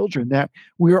God's children, that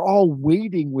we are all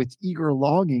waiting with eager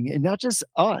longing, and not just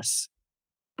us,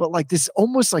 but like this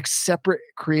almost like separate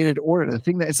created order, the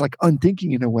thing that is like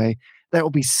unthinking in a way, that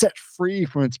will be set free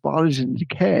from its bondage and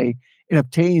decay and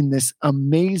obtain this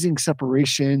amazing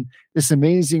separation, this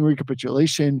amazing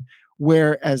recapitulation,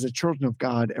 where as the children of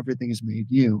God, everything is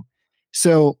made new.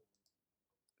 So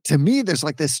to me, there's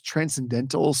like this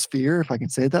transcendental sphere, if I can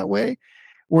say it that way,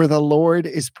 where the Lord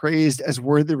is praised as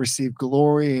worthy to receive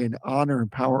glory and honor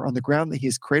and power on the ground that he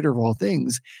is creator of all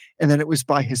things. And then it was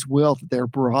by his will that they're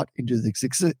brought into the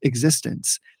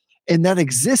existence. And that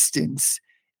existence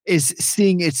is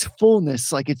seeing its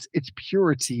fullness, like its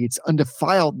purity, its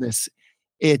undefiledness,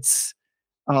 its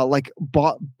like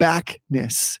bought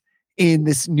backness in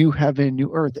this new heaven, new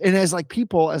earth. And as like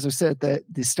people, as I said at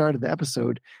the start of the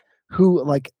episode, who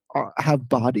like have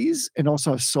bodies and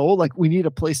also have soul, like we need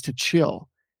a place to chill.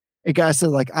 And God said,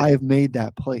 like, I have made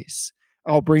that place.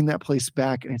 I'll bring that place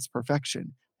back in its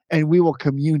perfection. And we will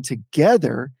commune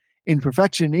together in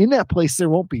perfection. In that place, there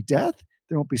won't be death.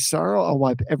 There won't be sorrow. I'll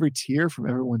wipe every tear from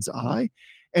everyone's eye.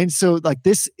 And so, like,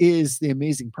 this is the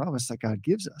amazing promise that God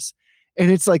gives us. And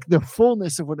it's like the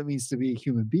fullness of what it means to be a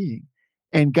human being.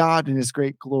 And God, in his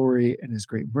great glory and his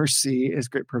great mercy, and his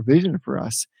great provision for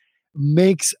us,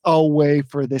 makes a way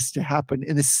for this to happen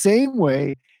in the same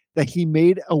way that he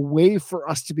made a way for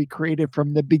us to be created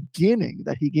from the beginning,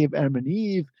 that he gave Adam and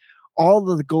Eve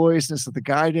all of the gloriousness of the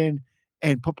garden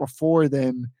and put before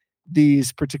them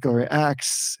these particular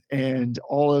acts and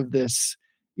all of this,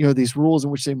 you know, these rules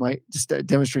in which they might just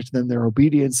demonstrate to them their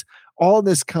obedience. All of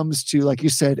this comes to, like you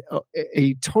said,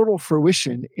 a total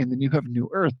fruition in the new heaven, new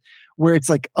earth, where it's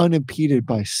like unimpeded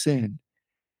by sin.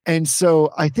 And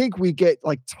so I think we get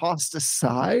like tossed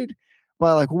aside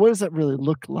by like, what does that really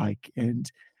look like?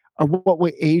 And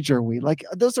what age are we? Like,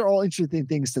 those are all interesting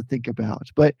things to think about.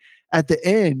 But at the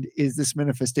end is this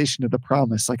manifestation of the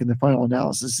promise, like in the final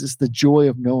analysis, is the joy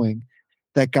of knowing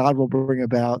that God will bring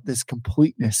about this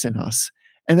completeness in us,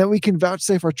 and that we can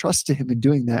vouchsafe our trust to him in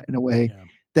doing that in a way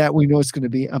that we know it's going to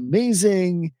be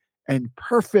amazing and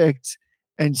perfect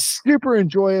and super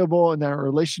enjoyable, and that our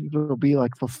relationship will be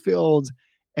like fulfilled,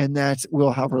 and that we'll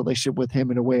have a relationship with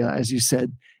him in a way, as you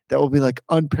said, that will be like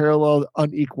unparalleled,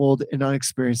 unequaled, and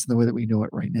unexperienced in the way that we know it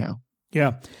right now.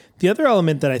 Yeah. The other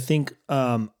element that I think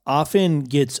often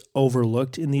gets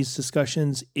overlooked in these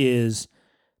discussions is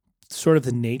sort of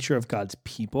the nature of God's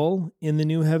people in the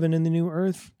new heaven and the new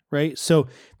earth, right? So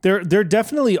there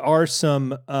definitely are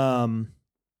some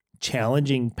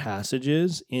challenging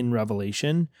passages in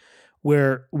Revelation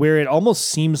where it almost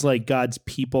seems like God's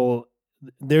people,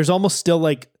 there's almost still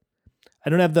like, I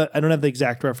don't have the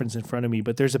exact reference in front of me,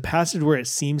 but there's a passage where it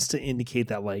seems to indicate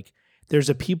that like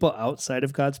there's a people outside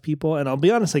of God's people. And I'll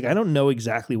be honest, like I don't know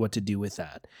exactly what to do with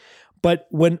that. But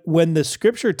when the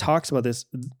scripture talks about this,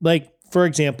 like for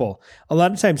example, a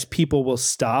lot of times people will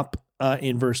stop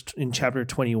in chapter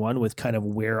 21 with kind of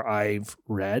where I've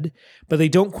read, but they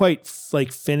don't quite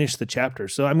like finish the chapter.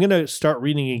 So I'm going to start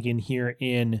reading again here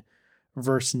in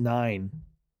verse 9.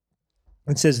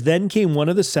 It says, "Then came one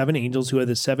of the seven angels who had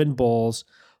the seven bowls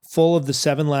full of the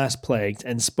seven last plagues,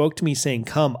 and spoke to me, saying,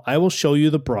 'Come, I will show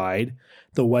you the bride,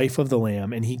 the wife of the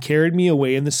Lamb.' And he carried me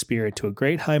away in the spirit to a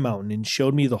great high mountain, and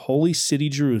showed me the holy city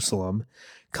Jerusalem,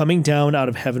 coming down out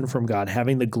of heaven from God,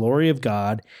 having the glory of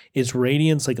God, its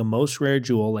radiance like a most rare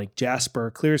jewel, like jasper,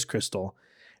 clear as crystal."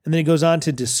 And then it goes on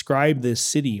to describe this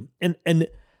city. And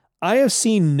I have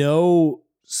seen no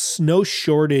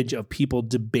shortage of people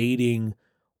debating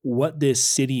what this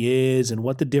city is and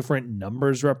what the different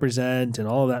numbers represent and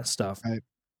all of that stuff. Right.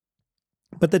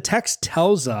 But the text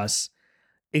tells us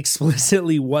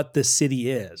explicitly what the city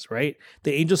is, right?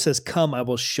 The angel says, "Come, I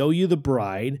will show you the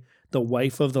bride, the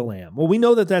wife of the Lamb." Well, we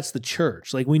know that that's the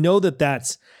church. Like we know that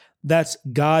that's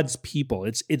God's people.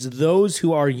 It's those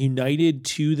who are united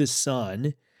to the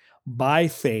Son by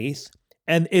faith.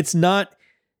 And it's not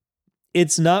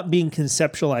it's not being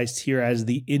conceptualized here as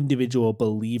the individual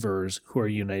believers who are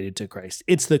united to Christ.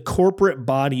 It's the corporate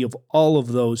body of all of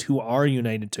those who are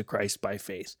united to Christ by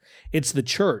faith. It's the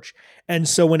church. And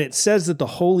so when it says that the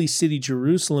holy city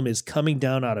Jerusalem is coming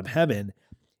down out of heaven,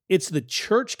 it's the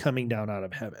church coming down out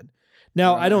of heaven.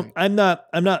 Now,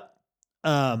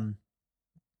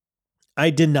 I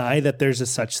deny that there's a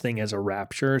such thing as a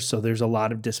rapture. So there's a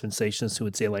lot of dispensations who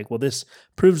would say like, well, this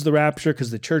proves the rapture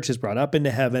because the church is brought up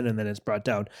into heaven and then it's brought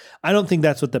down. I don't think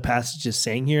that's what the passage is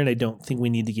saying here. And I don't think we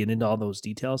need to get into all those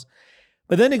details.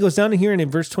 But then it goes down to here and in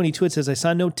verse 22, it says, I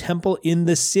saw no temple in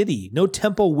the city, no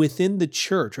temple within the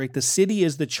church, right? The city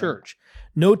is the church,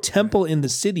 no temple in the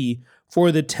city,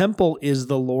 for the temple is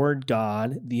the Lord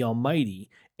God, the Almighty,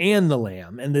 and the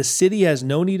Lamb. And the city has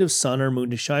no need of sun or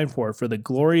moon to shine for the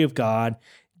glory of God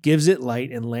gives it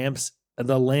light, and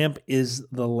the lamp is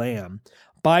the Lamb.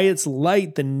 By its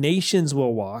light, the nations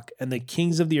will walk, and the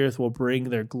kings of the earth will bring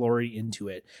their glory into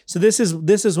it. So this is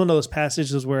one of those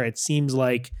passages where it seems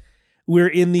like we're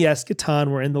in the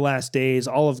eschaton, we're in the last days.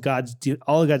 All of God's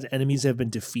enemies have been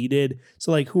defeated.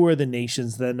 So like, who are the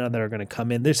nations then that are going to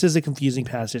come in? This is a confusing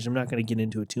passage. I'm not going to get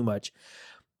into it too much.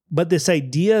 But this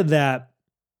idea that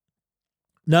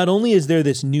not only is there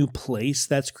this new place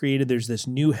that's created, there's this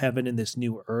new heaven and this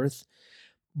new earth,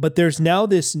 but there's now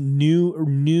this new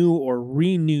or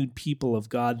renewed people of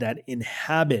God that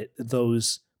inhabit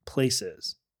those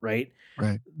places, right?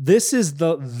 Right. This is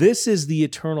the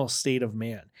eternal state of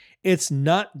man. It's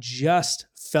not just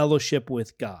fellowship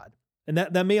with God. And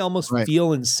that may almost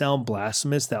feel and sound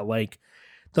blasphemous that like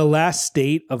the last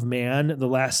state of man, the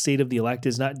last state of the elect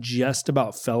is not just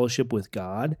about fellowship with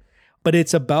God, but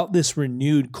it's about this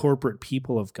renewed corporate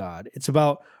people of God. It's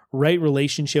about right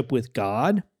relationship with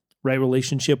God, right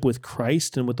relationship with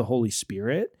Christ and with the Holy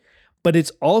Spirit. But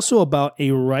it's also about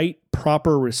a right,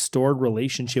 proper, restored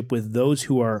relationship with those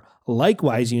who are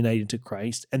likewise united to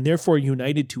Christ and therefore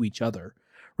united to each other,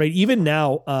 right? Even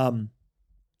now,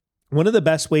 one of the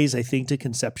best ways I think to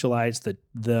conceptualize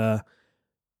the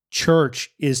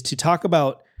church is to talk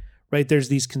about, right, there's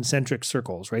these concentric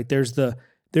circles, right? There's the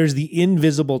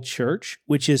invisible church,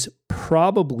 which is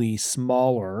probably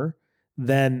smaller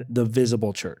than the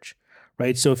visible church,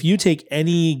 right? So if you take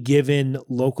any given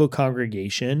local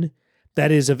congregation that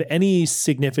is of any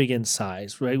significant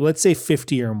size, right? Let's say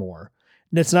 50 or more.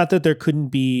 And it's not that there couldn't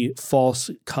be false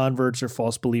converts or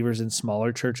false believers in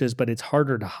smaller churches, but it's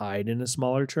harder to hide in a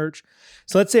smaller church.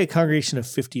 So let's say a congregation of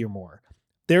 50 or more.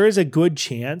 There is a good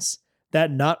chance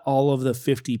that not all of the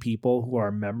 50 people who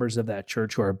are members of that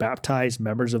church, who are baptized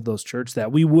members of those church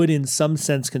that we would in some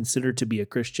sense consider to be a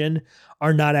Christian,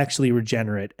 are not actually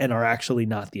regenerate and are actually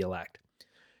not the elect.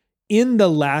 In the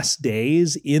last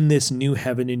days, in this new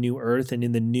heaven and new earth, and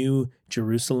in the new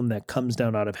Jerusalem that comes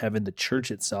down out of heaven, the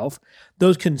church itself,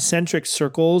 those concentric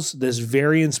circles, this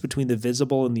variance between the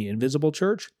visible and the invisible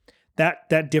church,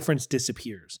 that difference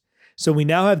disappears. So we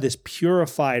now have this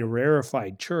purified,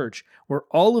 rarefied church where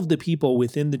all of the people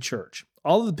within the church,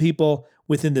 all of the people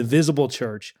within the visible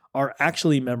church are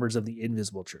actually members of the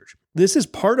invisible church. This is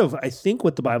part of, I think,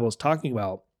 what the Bible is talking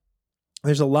about.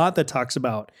 There's a lot that talks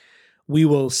about we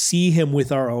will see him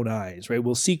with our own eyes, right?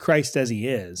 We'll see Christ as he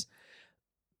is.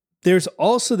 There's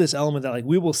also this element that like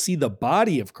we will see the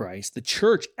body of Christ, the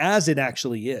church, as it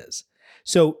actually is.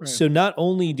 So not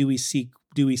only do we see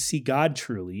God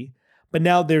truly, but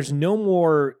now there's no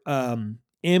more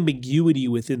ambiguity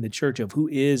within the church of who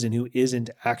is and who isn't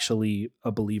actually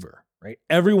a believer, right?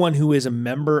 Everyone who is a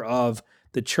member of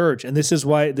the church, and this is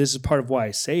part of why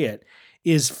I say it,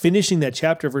 is finishing that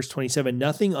chapter, verse 27,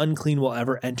 nothing unclean will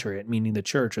ever enter it, meaning the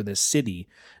church or this city.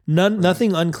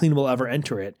 Nothing unclean will ever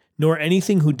enter it, nor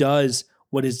anything who does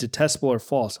what is detestable or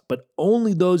false, but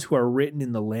only those who are written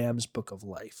in the Lamb's book of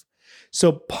life.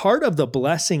 So part of the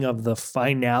blessing of the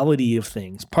finality of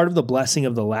things, part of the blessing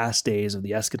of the last days of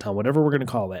the eschaton, whatever we're going to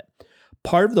call it,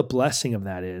 part of the blessing of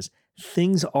that is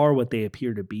things are what they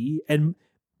appear to be. And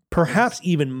perhaps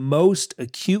even most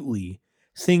acutely,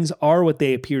 things are what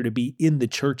they appear to be in the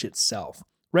church itself.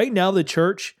 Right now, the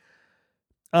church,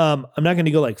 I'm not going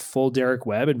to go like full Derek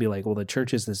Webb and be like, well, the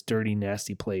church is this dirty,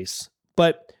 nasty place.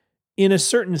 But in a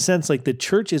certain sense, like the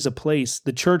church is a place,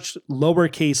 the church,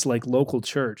 lowercase, like local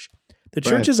church, the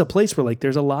church is a place where like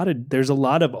there's a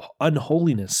lot of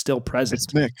unholiness still present.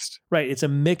 It's mixed. Right. It's a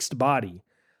mixed body.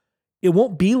 It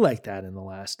won't be like that in the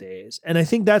last days. And I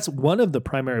think that's one of the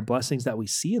primary blessings that we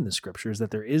see in the scriptures,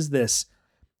 that there is this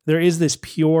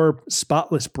pure,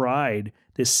 spotless bride,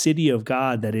 this city of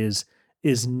God that is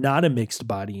not a mixed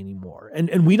body anymore.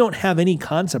 And we don't have any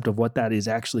concept of what that is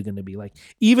actually going to be like.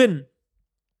 Even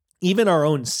our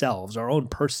own selves, our own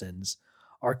persons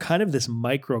are kind of this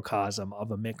microcosm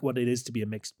of what it is to be a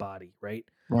mixed body, right?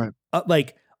 Right.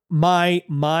 Like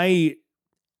my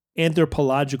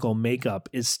anthropological makeup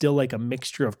is still like a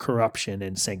mixture of corruption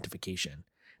and sanctification.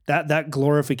 That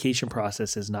glorification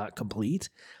process is not complete.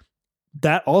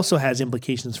 That also has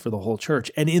implications for the whole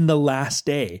church. And in the last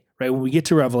day, right, when we get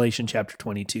to Revelation chapter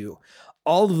 22,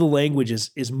 all of the language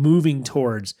is moving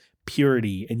towards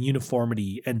purity and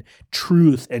uniformity and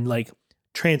truth and like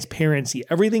transparency.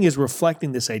 Everything is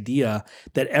reflecting this idea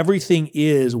that everything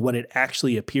is what it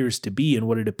actually appears to be. And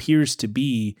what it appears to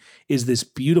be is this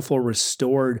beautiful,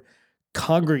 restored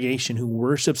congregation who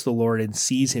worships the Lord and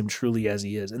sees him truly as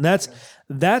he is. And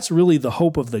that's really the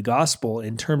hope of the gospel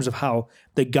in terms of how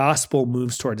the gospel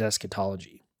moves towards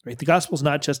eschatology, right? The gospel is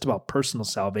not just about personal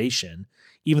salvation,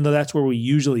 even though that's where we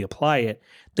usually apply it.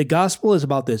 The gospel is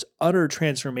about this utter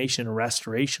transformation and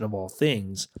restoration of all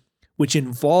things, which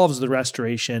involves the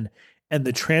restoration and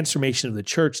the transformation of the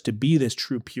church to be this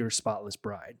true, pure, spotless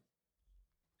bride.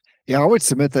 Yeah, I would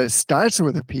submit that it starts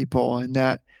with the people, and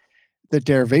that the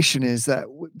derivation is that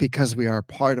because we are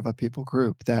part of a people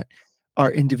group, that our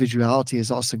individuality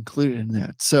is also included in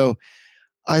that. So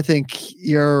I think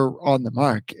you're on the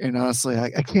mark. And honestly,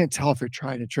 I can't tell if you're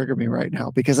trying to trigger me right now,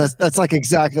 because that's like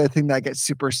exactly the thing that I get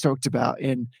super stoked about.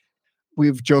 And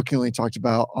we've jokingly talked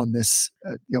about on this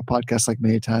podcast like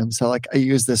many times. So like I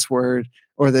use this word,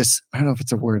 or this, I don't know if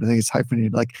it's a word, I think it's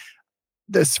hyphenated, like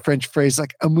this French phrase,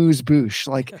 like amuse-bouche,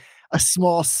 like a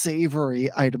small savory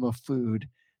item of food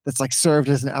that's like served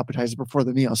as an appetizer before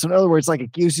the meal. So in other words, like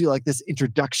it gives you like this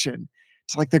introduction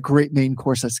to like the great main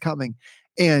course that's coming.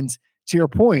 And to your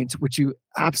point, which you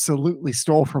absolutely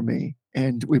stole from me,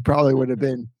 and we probably would have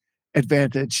been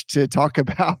advantaged to talk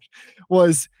about,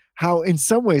 was how in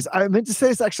some ways, I meant to say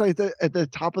this actually at the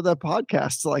top of the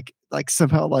podcast, like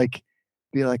somehow like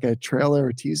be like a trailer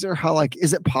or teaser, how like,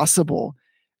 is it possible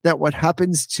that what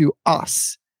happens to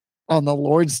us on the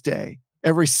Lord's Day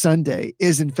every Sunday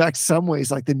is in fact some ways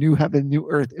like the new heaven, new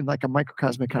earth in like a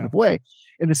microcosmic kind of way,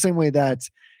 in the same way that,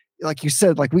 like you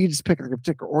said, like we just pick like a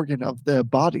particular organ of the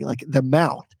body, like the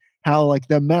mouth, how like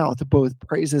the mouth both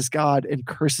praises God and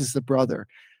curses the brother,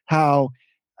 how,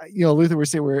 Luther would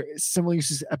say we're similar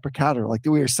uses epicator, like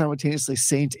we are simultaneously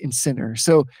saint and sinner.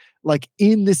 So like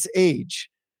in this age,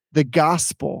 the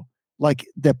gospel, like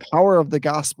the power of the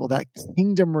gospel, that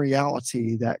kingdom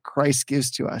reality that Christ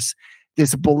gives to us,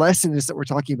 this blessedness that we're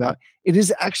talking about, it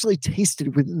is actually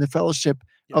tasted within the fellowship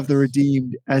of the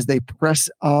redeemed as they press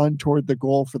on toward the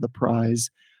goal for the prize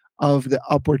of the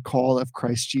upward call of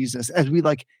Christ Jesus, as we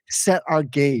like set our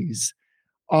gaze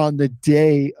on the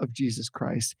day of Jesus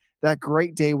Christ, that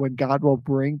great day when God will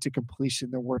bring to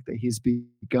completion the work that he's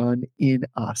begun in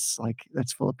us. Like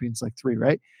that's Philippians like 3,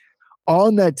 right?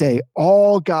 On that day,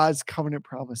 all God's covenant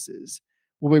promises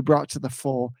will be brought to the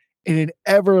full in an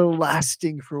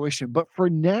everlasting fruition. But for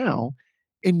now,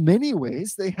 in many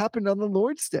ways, they happened on the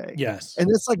Lord's Day. Yes. And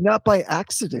it's like not by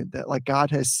accident that like God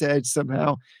has said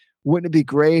somehow, wouldn't it be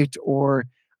great? Or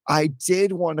I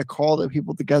did want to call the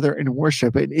people together and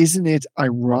worship. And isn't it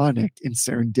ironic and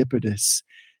serendipitous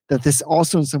that this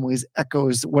also in some ways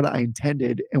echoes what I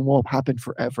intended and will happen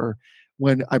forever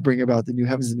when I bring about the new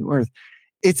heavens and new earth?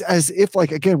 It's as if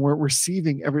like, again, we're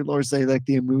receiving every Lord's Day like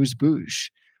the amuse-bouche,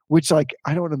 which like,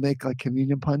 I don't want to make like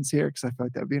communion puns here because I feel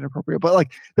like that would be inappropriate, but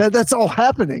like that's all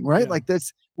happening, right? Yeah. Like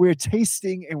we're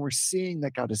tasting and we're seeing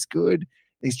that God is good.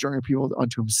 He's drawing people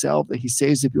unto himself, that he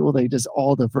saves the people, that he does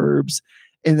all the verbs,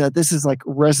 and that this is like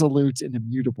resolute and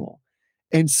immutable.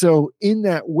 And so in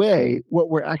that way, what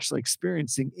we're actually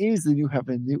experiencing is the new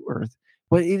heaven, new earth,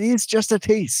 but it is just a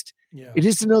taste. Yeah. It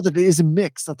is to know that it is a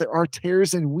mix, that there are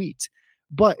tares and wheat,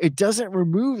 but it doesn't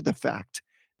remove the fact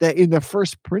that in the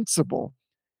first principle,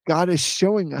 God is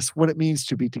showing us what it means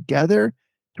to be together,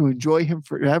 to enjoy him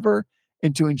forever,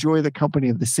 and to enjoy the company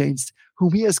of the saints,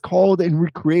 whom he has called and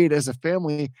recreated as a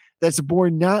family that's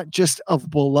born not just of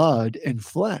blood and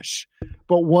flesh,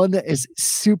 but one that is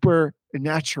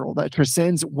supernatural, that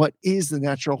transcends what is the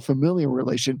natural familial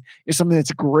relation, is something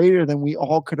that's greater than we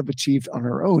all could have achieved on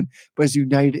our own, but is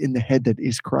united in the head that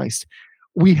is Christ.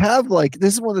 We have like,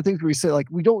 this is one of the things where we say, like,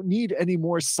 we don't need any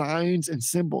more signs and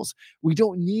symbols. We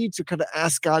don't need to kind of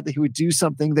ask God that he would do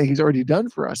something that he's already done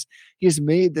for us. He has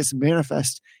made this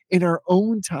manifest in our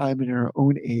own time, in our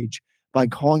own age, by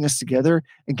calling us together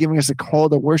and giving us a call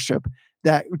to worship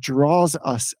that draws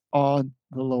us on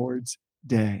the Lord's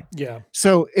Day. Yeah.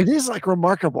 So it is like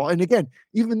remarkable. And again,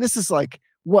 even this is like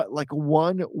what, like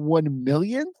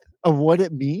 1/1,000,000th of what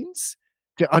it means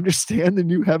to understand the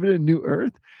new heaven and new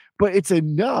earth. But it's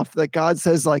enough that God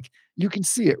says, like, you can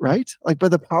see it, right? Like by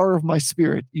the power of my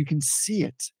spirit, you can see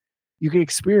it. you can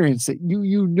experience it.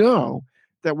 You know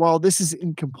that while this is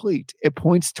incomplete, it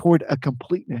points toward a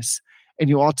completeness. And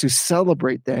you ought to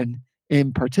celebrate then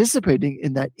in participating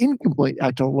in that incomplete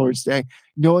act of the Lord's Day,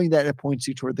 knowing that it points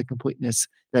you toward the completeness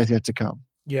that is yet to come.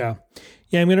 Yeah.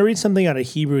 Yeah. I'm going to read something out of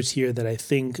Hebrews here that I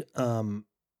think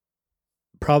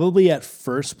probably at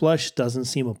first blush doesn't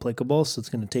seem applicable. So it's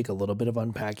going to take a little bit of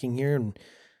unpacking here. And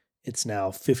it's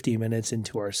now 50 minutes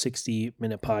into our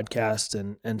 60-minute podcast.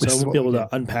 And so I won't be able to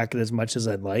unpack it as much as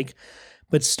I'd like.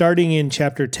 But starting in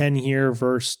chapter 10 here,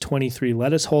 verse 23,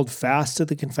 let us hold fast to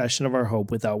the confession of our hope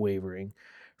without wavering.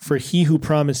 For he who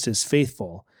promised is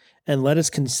faithful. And let us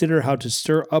consider how to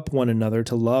stir up one another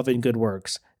to love and good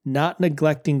works, not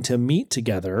neglecting to meet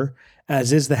together,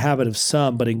 as is the habit of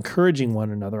some, but encouraging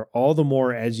one another all the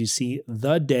more as you see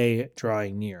the day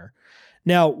drawing near.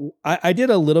 Now, I did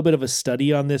a little bit of a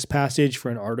study on this passage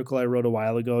for an article I wrote a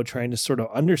while ago, trying to sort of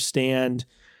understand.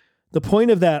 The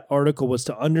point of that article was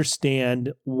to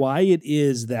understand why it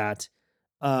is that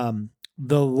the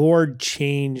Lord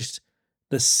changed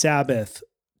the Sabbath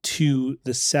to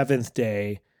the seventh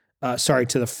day, to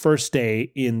the first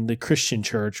day in the Christian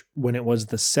church when it was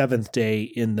the seventh day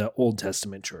in the Old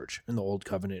Testament church, in the Old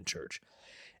Covenant church.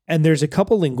 And there's a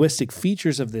couple linguistic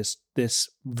features of this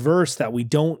verse that we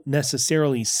don't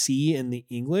necessarily see in the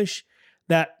English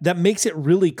that makes it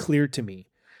really clear to me.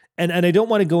 And I don't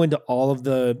want to go into all of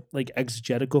the like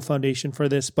exegetical foundation for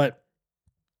this, but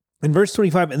in verse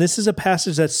 25, and this is a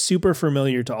passage that's super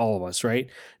familiar to all of us, right?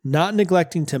 Not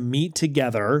neglecting to meet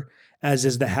together, as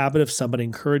is the habit of some, but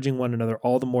encouraging one another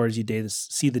all the more as you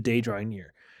see the day drawing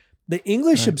near. The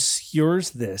English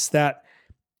obscures this, that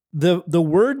the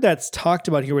word that's talked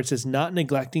about here, where it says not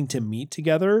neglecting to meet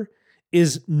together,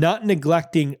 is not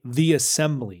neglecting the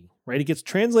assembly, right? It gets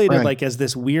translated like as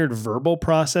this weird verbal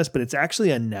process, but it's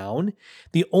actually a noun.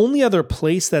 The only other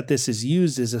place that this is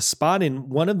used is a spot in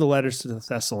one of the letters to the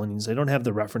Thessalonians. I don't have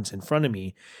the reference in front of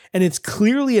me. And it's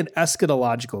clearly an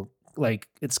eschatological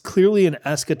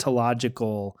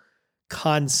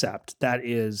concept that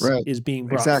is being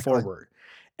brought forward.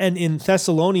 And in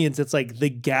Thessalonians, it's like the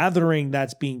gathering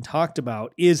that's being talked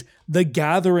about is the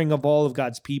gathering of all of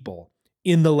God's people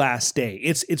in the last day.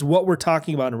 It's what we're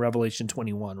talking about in Revelation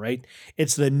 21, right?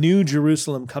 It's the new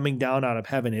Jerusalem coming down out of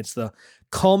heaven. It's the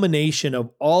culmination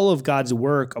of all of God's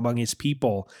work among his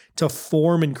people to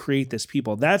form and create this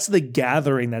people. That's the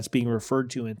gathering that's being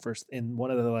referred to in one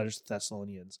of the letters to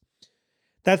Thessalonians.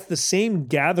 That's the same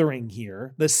gathering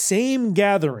here, the same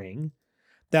gathering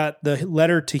that the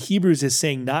letter to Hebrews is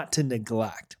saying not to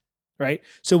neglect, right?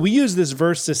 So we use this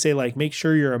verse to say, like, make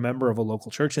sure you're a member of a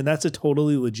local church. And that's a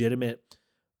totally legitimate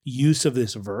use of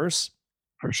this verse.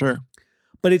 For sure.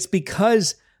 But it's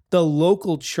because the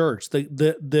local church,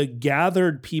 the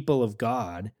gathered people of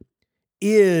God,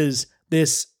 is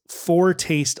this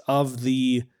foretaste of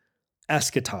the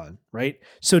eschaton, right?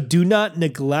 So do not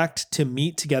neglect to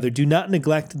meet together. Do not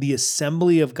neglect the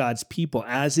assembly of God's people,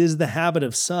 as is the habit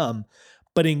of some,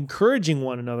 but encouraging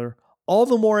one another all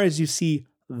the more as you see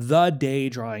the day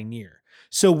drawing near.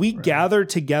 So we gather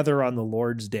together on the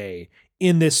Lord's Day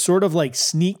in this sort of like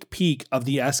sneak peek of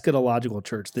the eschatological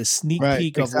church, this sneak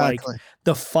peek of like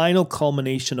the final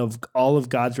culmination of all of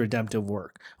God's redemptive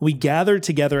work. We gather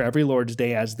together every Lord's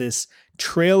Day as this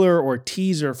trailer or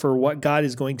teaser for what God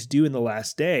is going to do in the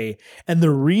last day. And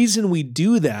the reason we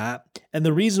do that, and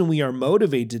the reason we are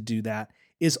motivated to do that,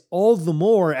 is all the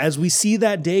more as we see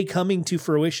that day coming to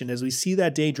fruition, as we see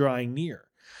that day drawing near.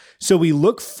 So we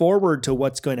look forward to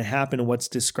what's going to happen and what's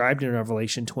described in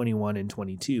Revelation 21 and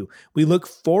 22. We look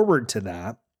forward to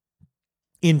that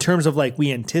in terms of like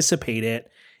we anticipate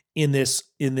it in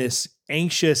this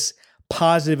anxious,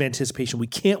 positive anticipation. We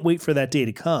can't wait for that day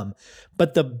to come.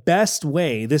 But the best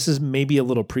way, this is maybe a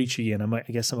little preachy, and I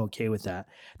guess I'm okay with that.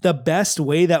 The best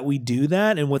way that we do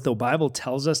that, and what the Bible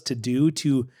tells us to do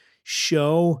to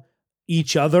show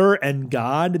each other and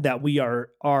God that we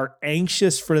are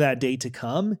anxious for that day to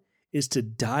come, is to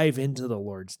dive into the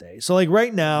Lord's Day. So like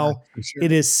right now,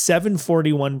 it is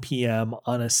 7:41 p.m.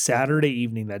 on a Saturday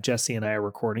evening that Jesse and I are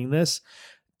recording this.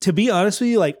 To be honest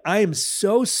with you, like I am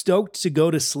so stoked to go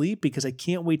to sleep because I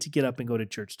can't wait to get up and go to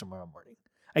church tomorrow morning.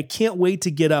 I can't wait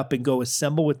to get up and go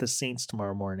assemble with the saints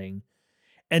tomorrow morning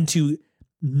and to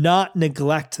not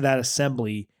neglect that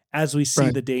assembly as we see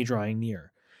the day drawing near.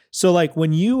 So like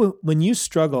when you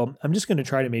struggle, I'm just going to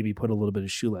try to maybe put a little bit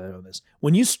of shoelight on this.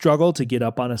 When you struggle to get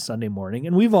up on a Sunday morning,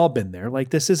 and we've all been there, like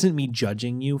this isn't me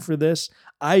judging you for this.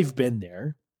 I've been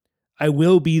there. I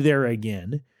will be there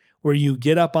again, where you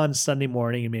get up on Sunday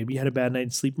morning and maybe you had a bad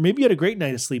night's sleep. Maybe you had a great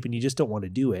night of sleep and you just don't want to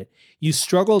do it. You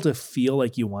struggle to feel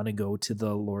like you want to go to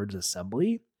the Lord's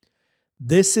assembly.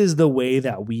 this is the way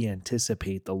that we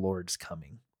anticipate the Lord's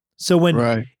coming. So when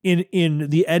Right. in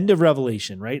the end of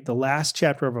Revelation, right, the last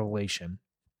chapter of Revelation,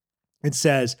 it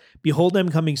says, "Behold, I'm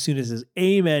coming soon." It says,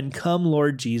 "Amen. Come,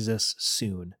 Lord Jesus,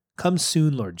 soon. Come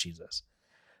soon, Lord Jesus."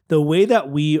 The way that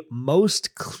we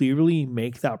most clearly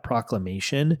make that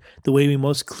proclamation, the way we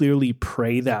most clearly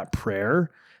pray that prayer,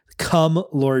 "Come,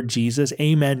 Lord Jesus,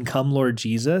 amen, come, Lord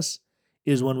Jesus,"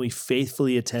 is when we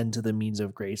faithfully attend to the means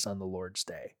of grace on the Lord's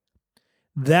day.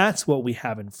 That's what we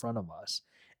have in front of us.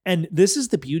 And this is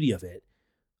the beauty of it.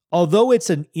 Although it's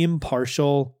an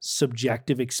impartial,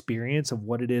 subjective experience of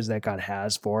what it is that God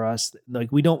has for us,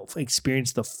 like we don't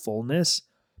experience the fullness.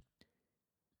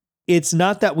 It's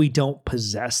not that we don't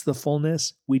possess the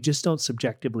fullness, we just don't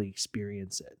subjectively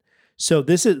experience it. So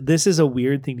this is a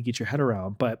weird thing to get your head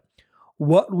around, but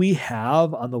what we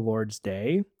have on the Lord's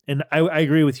day, and I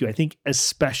agree with you, I think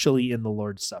especially in the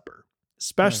Lord's Supper,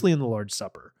 especially in the Lord's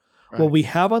Supper, what we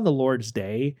have on the Lord's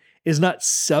day is not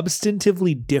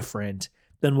substantively different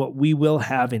than what we will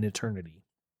have in eternity.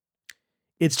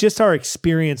 It's just our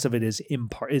experience of it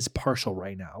is partial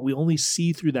right now. We only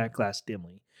see through that glass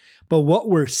dimly. But what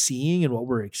we're seeing and what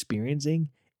we're experiencing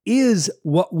is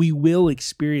what we will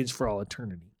experience for all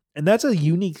eternity. And that's a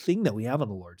unique thing that we have on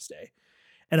the Lord's Day.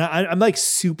 And I'm like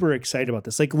super excited about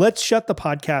this. Like, let's shut the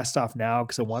podcast off now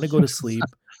because I want to go to sleep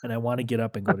and I want to get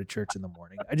up and go to church in the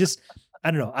morning. I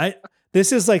don't know.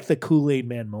 This is like the Kool-Aid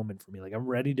man moment for me. Like, I'm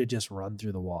ready to just run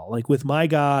through the wall. Like with my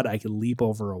God, I can leap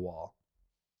over a wall.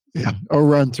 Yeah, or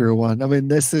run through one. I mean,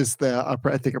 this is I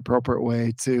think, appropriate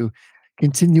way to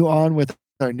continue on with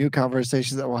our new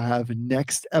conversations that we'll have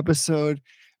next episode,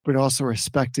 but also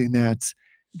respecting that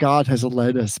God has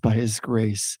led us by his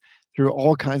grace through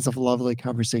all kinds of lovely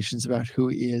conversations about who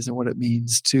he is and what it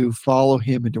means to follow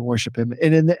him and to worship him.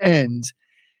 And in the end,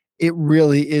 it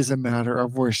really is a matter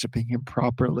of worshiping him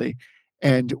properly.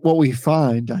 And what we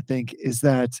find, I think, is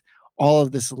that all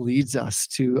of this leads us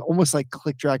to almost like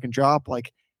click, drag, and drop,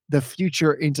 like the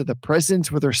future into the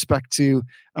present with respect to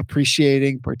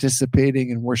appreciating, participating,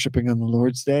 and worshiping on the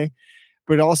Lord's Day,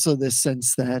 but also this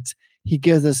sense that he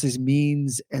gives us these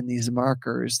means and these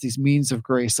markers, these means of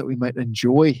grace that we might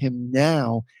enjoy him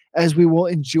now as we will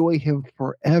enjoy him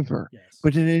forever,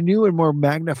 but in a new and more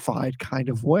magnified kind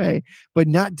of way, but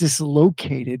not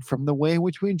dislocated from the way in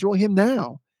which we enjoy him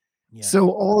now. Yeah. So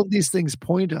all of these things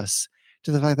point us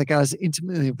to the fact that God is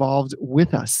intimately involved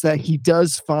with us, that he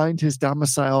does find his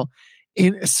domicile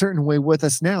in a certain way with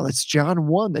us now. It's John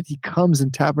 1, that he comes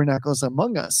and tabernacles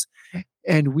among us.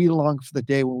 And we long for the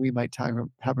day when we might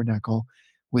tabernacle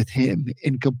with him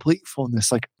in complete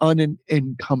fullness, like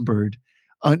unencumbered,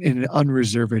 in an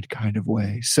unreserved kind of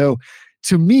way. So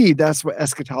to me, that's what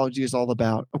eschatology is all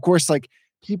about. Of course, like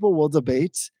people will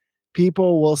debate,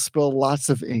 people will spill lots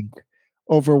of ink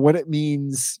over what it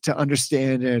means to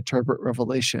understand and interpret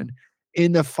Revelation.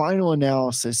 In the final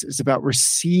analysis, it's about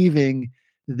receiving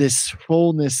this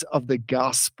fullness of the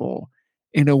gospel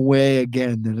in a way,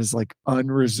 again, that is like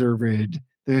unreserved.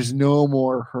 There's no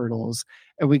more hurdles.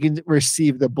 And we can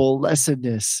receive the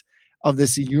blessedness of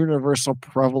this universal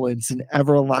prevalence and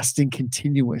everlasting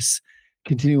continuousness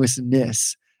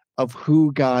of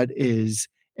who God is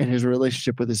and his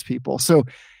relationship with his people. So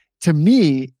to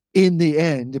me, in the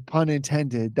end, pun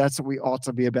intended, that's what we ought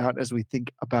to be about as we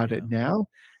think about it now.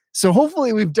 So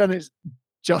hopefully we've done it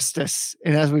justice.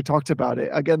 And as we talked about it,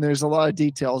 again, there's a lot of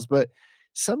details, but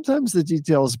sometimes the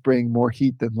details bring more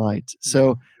heat than light.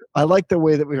 So I like the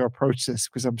way that we approach this,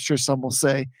 because I'm sure some will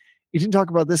say, you didn't talk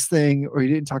about this thing, or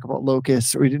you didn't talk about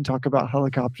locusts, or you didn't talk about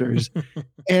helicopters.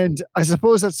 And I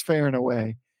suppose that's fair in a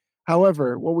way.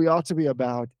 However, what we ought to be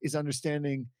about is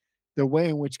understanding the way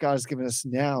in which God has given us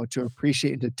now to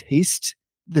appreciate and to taste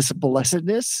this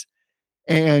blessedness.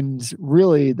 And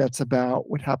really, that's about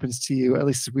what happens to you, at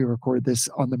least as we record this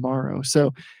on the morrow.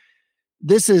 So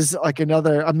this is like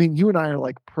another, I mean, you and I are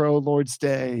like pro Lord's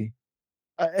Day,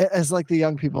 as like the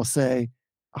young people say,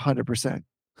 100%.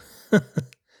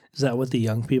 Is that what the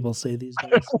young people say these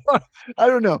days? I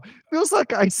don't know. Feels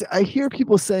like I hear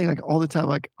people saying like all the time,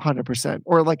 like 100%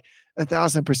 or like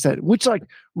 1,000%, which like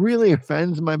really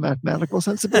offends my mathematical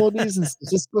sensibilities and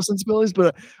statistical sensibilities.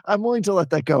 But I'm willing to let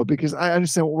that go, because I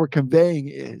understand what we're conveying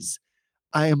is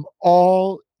I am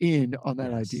all in on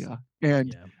that idea.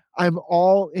 And I'm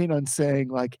all in on saying,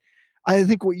 like, I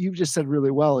think what you've just said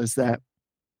really well is that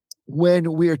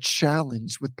when we are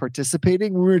challenged with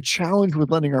participating, when we're challenged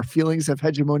with letting our feelings have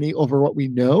hegemony over what we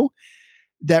know,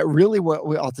 that really what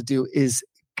we ought to do is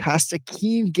cast a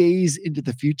keen gaze into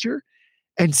the future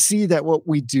and see that what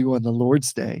we do on the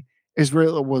Lord's Day is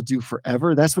really what we'll do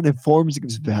forever. That's what informs and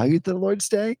gives value to the Lord's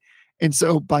Day. And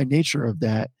so by nature of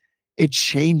that, it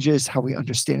changes how we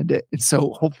understand it. And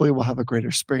so hopefully we'll have a greater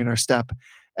spring in our step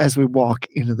as we walk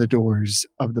into the doors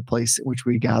of the place in which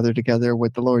we gather together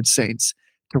with the Lord's saints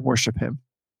to worship him.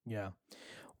 Yeah.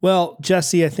 Well,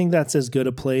 Jesse, I think that's as good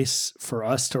a place for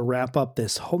us to wrap up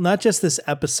this whole, not just this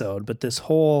episode, but this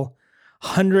whole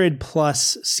 100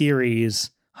 plus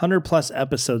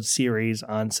episode series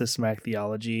on systematic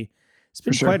theology. It's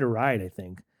been quite a ride, I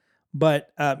think.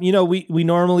 But, we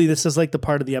normally, this is like the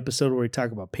part of the episode where we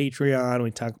talk about Patreon,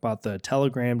 we talk about the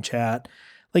Telegram chat.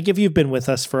 Like if you've been with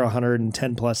us for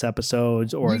 110 plus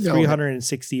episodes or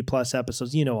 360 plus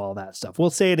episodes, you know all that stuff. We'll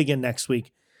say it again next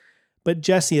week. But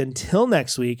Jesse, until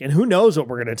next week, and who knows what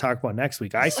we're going to talk about next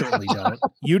week? I certainly don't.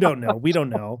 You don't know. We don't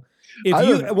know.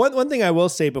 One thing I will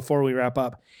say before we wrap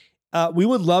up, we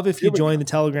would love if you join the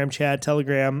Telegram chat,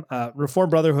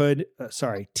 Reformed Brotherhood,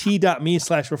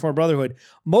 t.me/Reformed Brotherhood,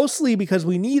 mostly because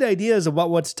we need ideas about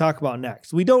what to talk about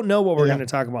next. We don't know what we're going to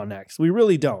talk about next. We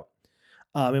really don't.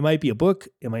 It might be a book.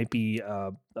 It might be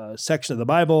a section of the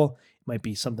Bible. It might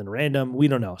be something random. We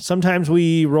don't know. Sometimes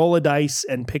we roll a dice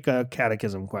and pick a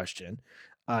catechism question.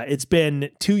 It's been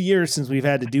 2 years since we've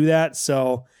had to do that,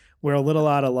 so we're a little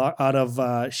out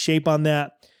of shape on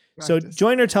that. Practice. So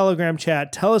join our Telegram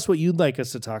chat. Tell us what you'd like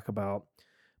us to talk about.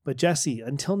 But Jesse,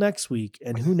 until next week,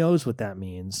 and who knows what that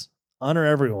means, honor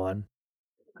everyone.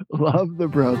 Love the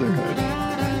brotherhood.